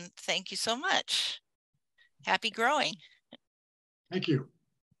 and thank you so much. Happy growing. Thank you.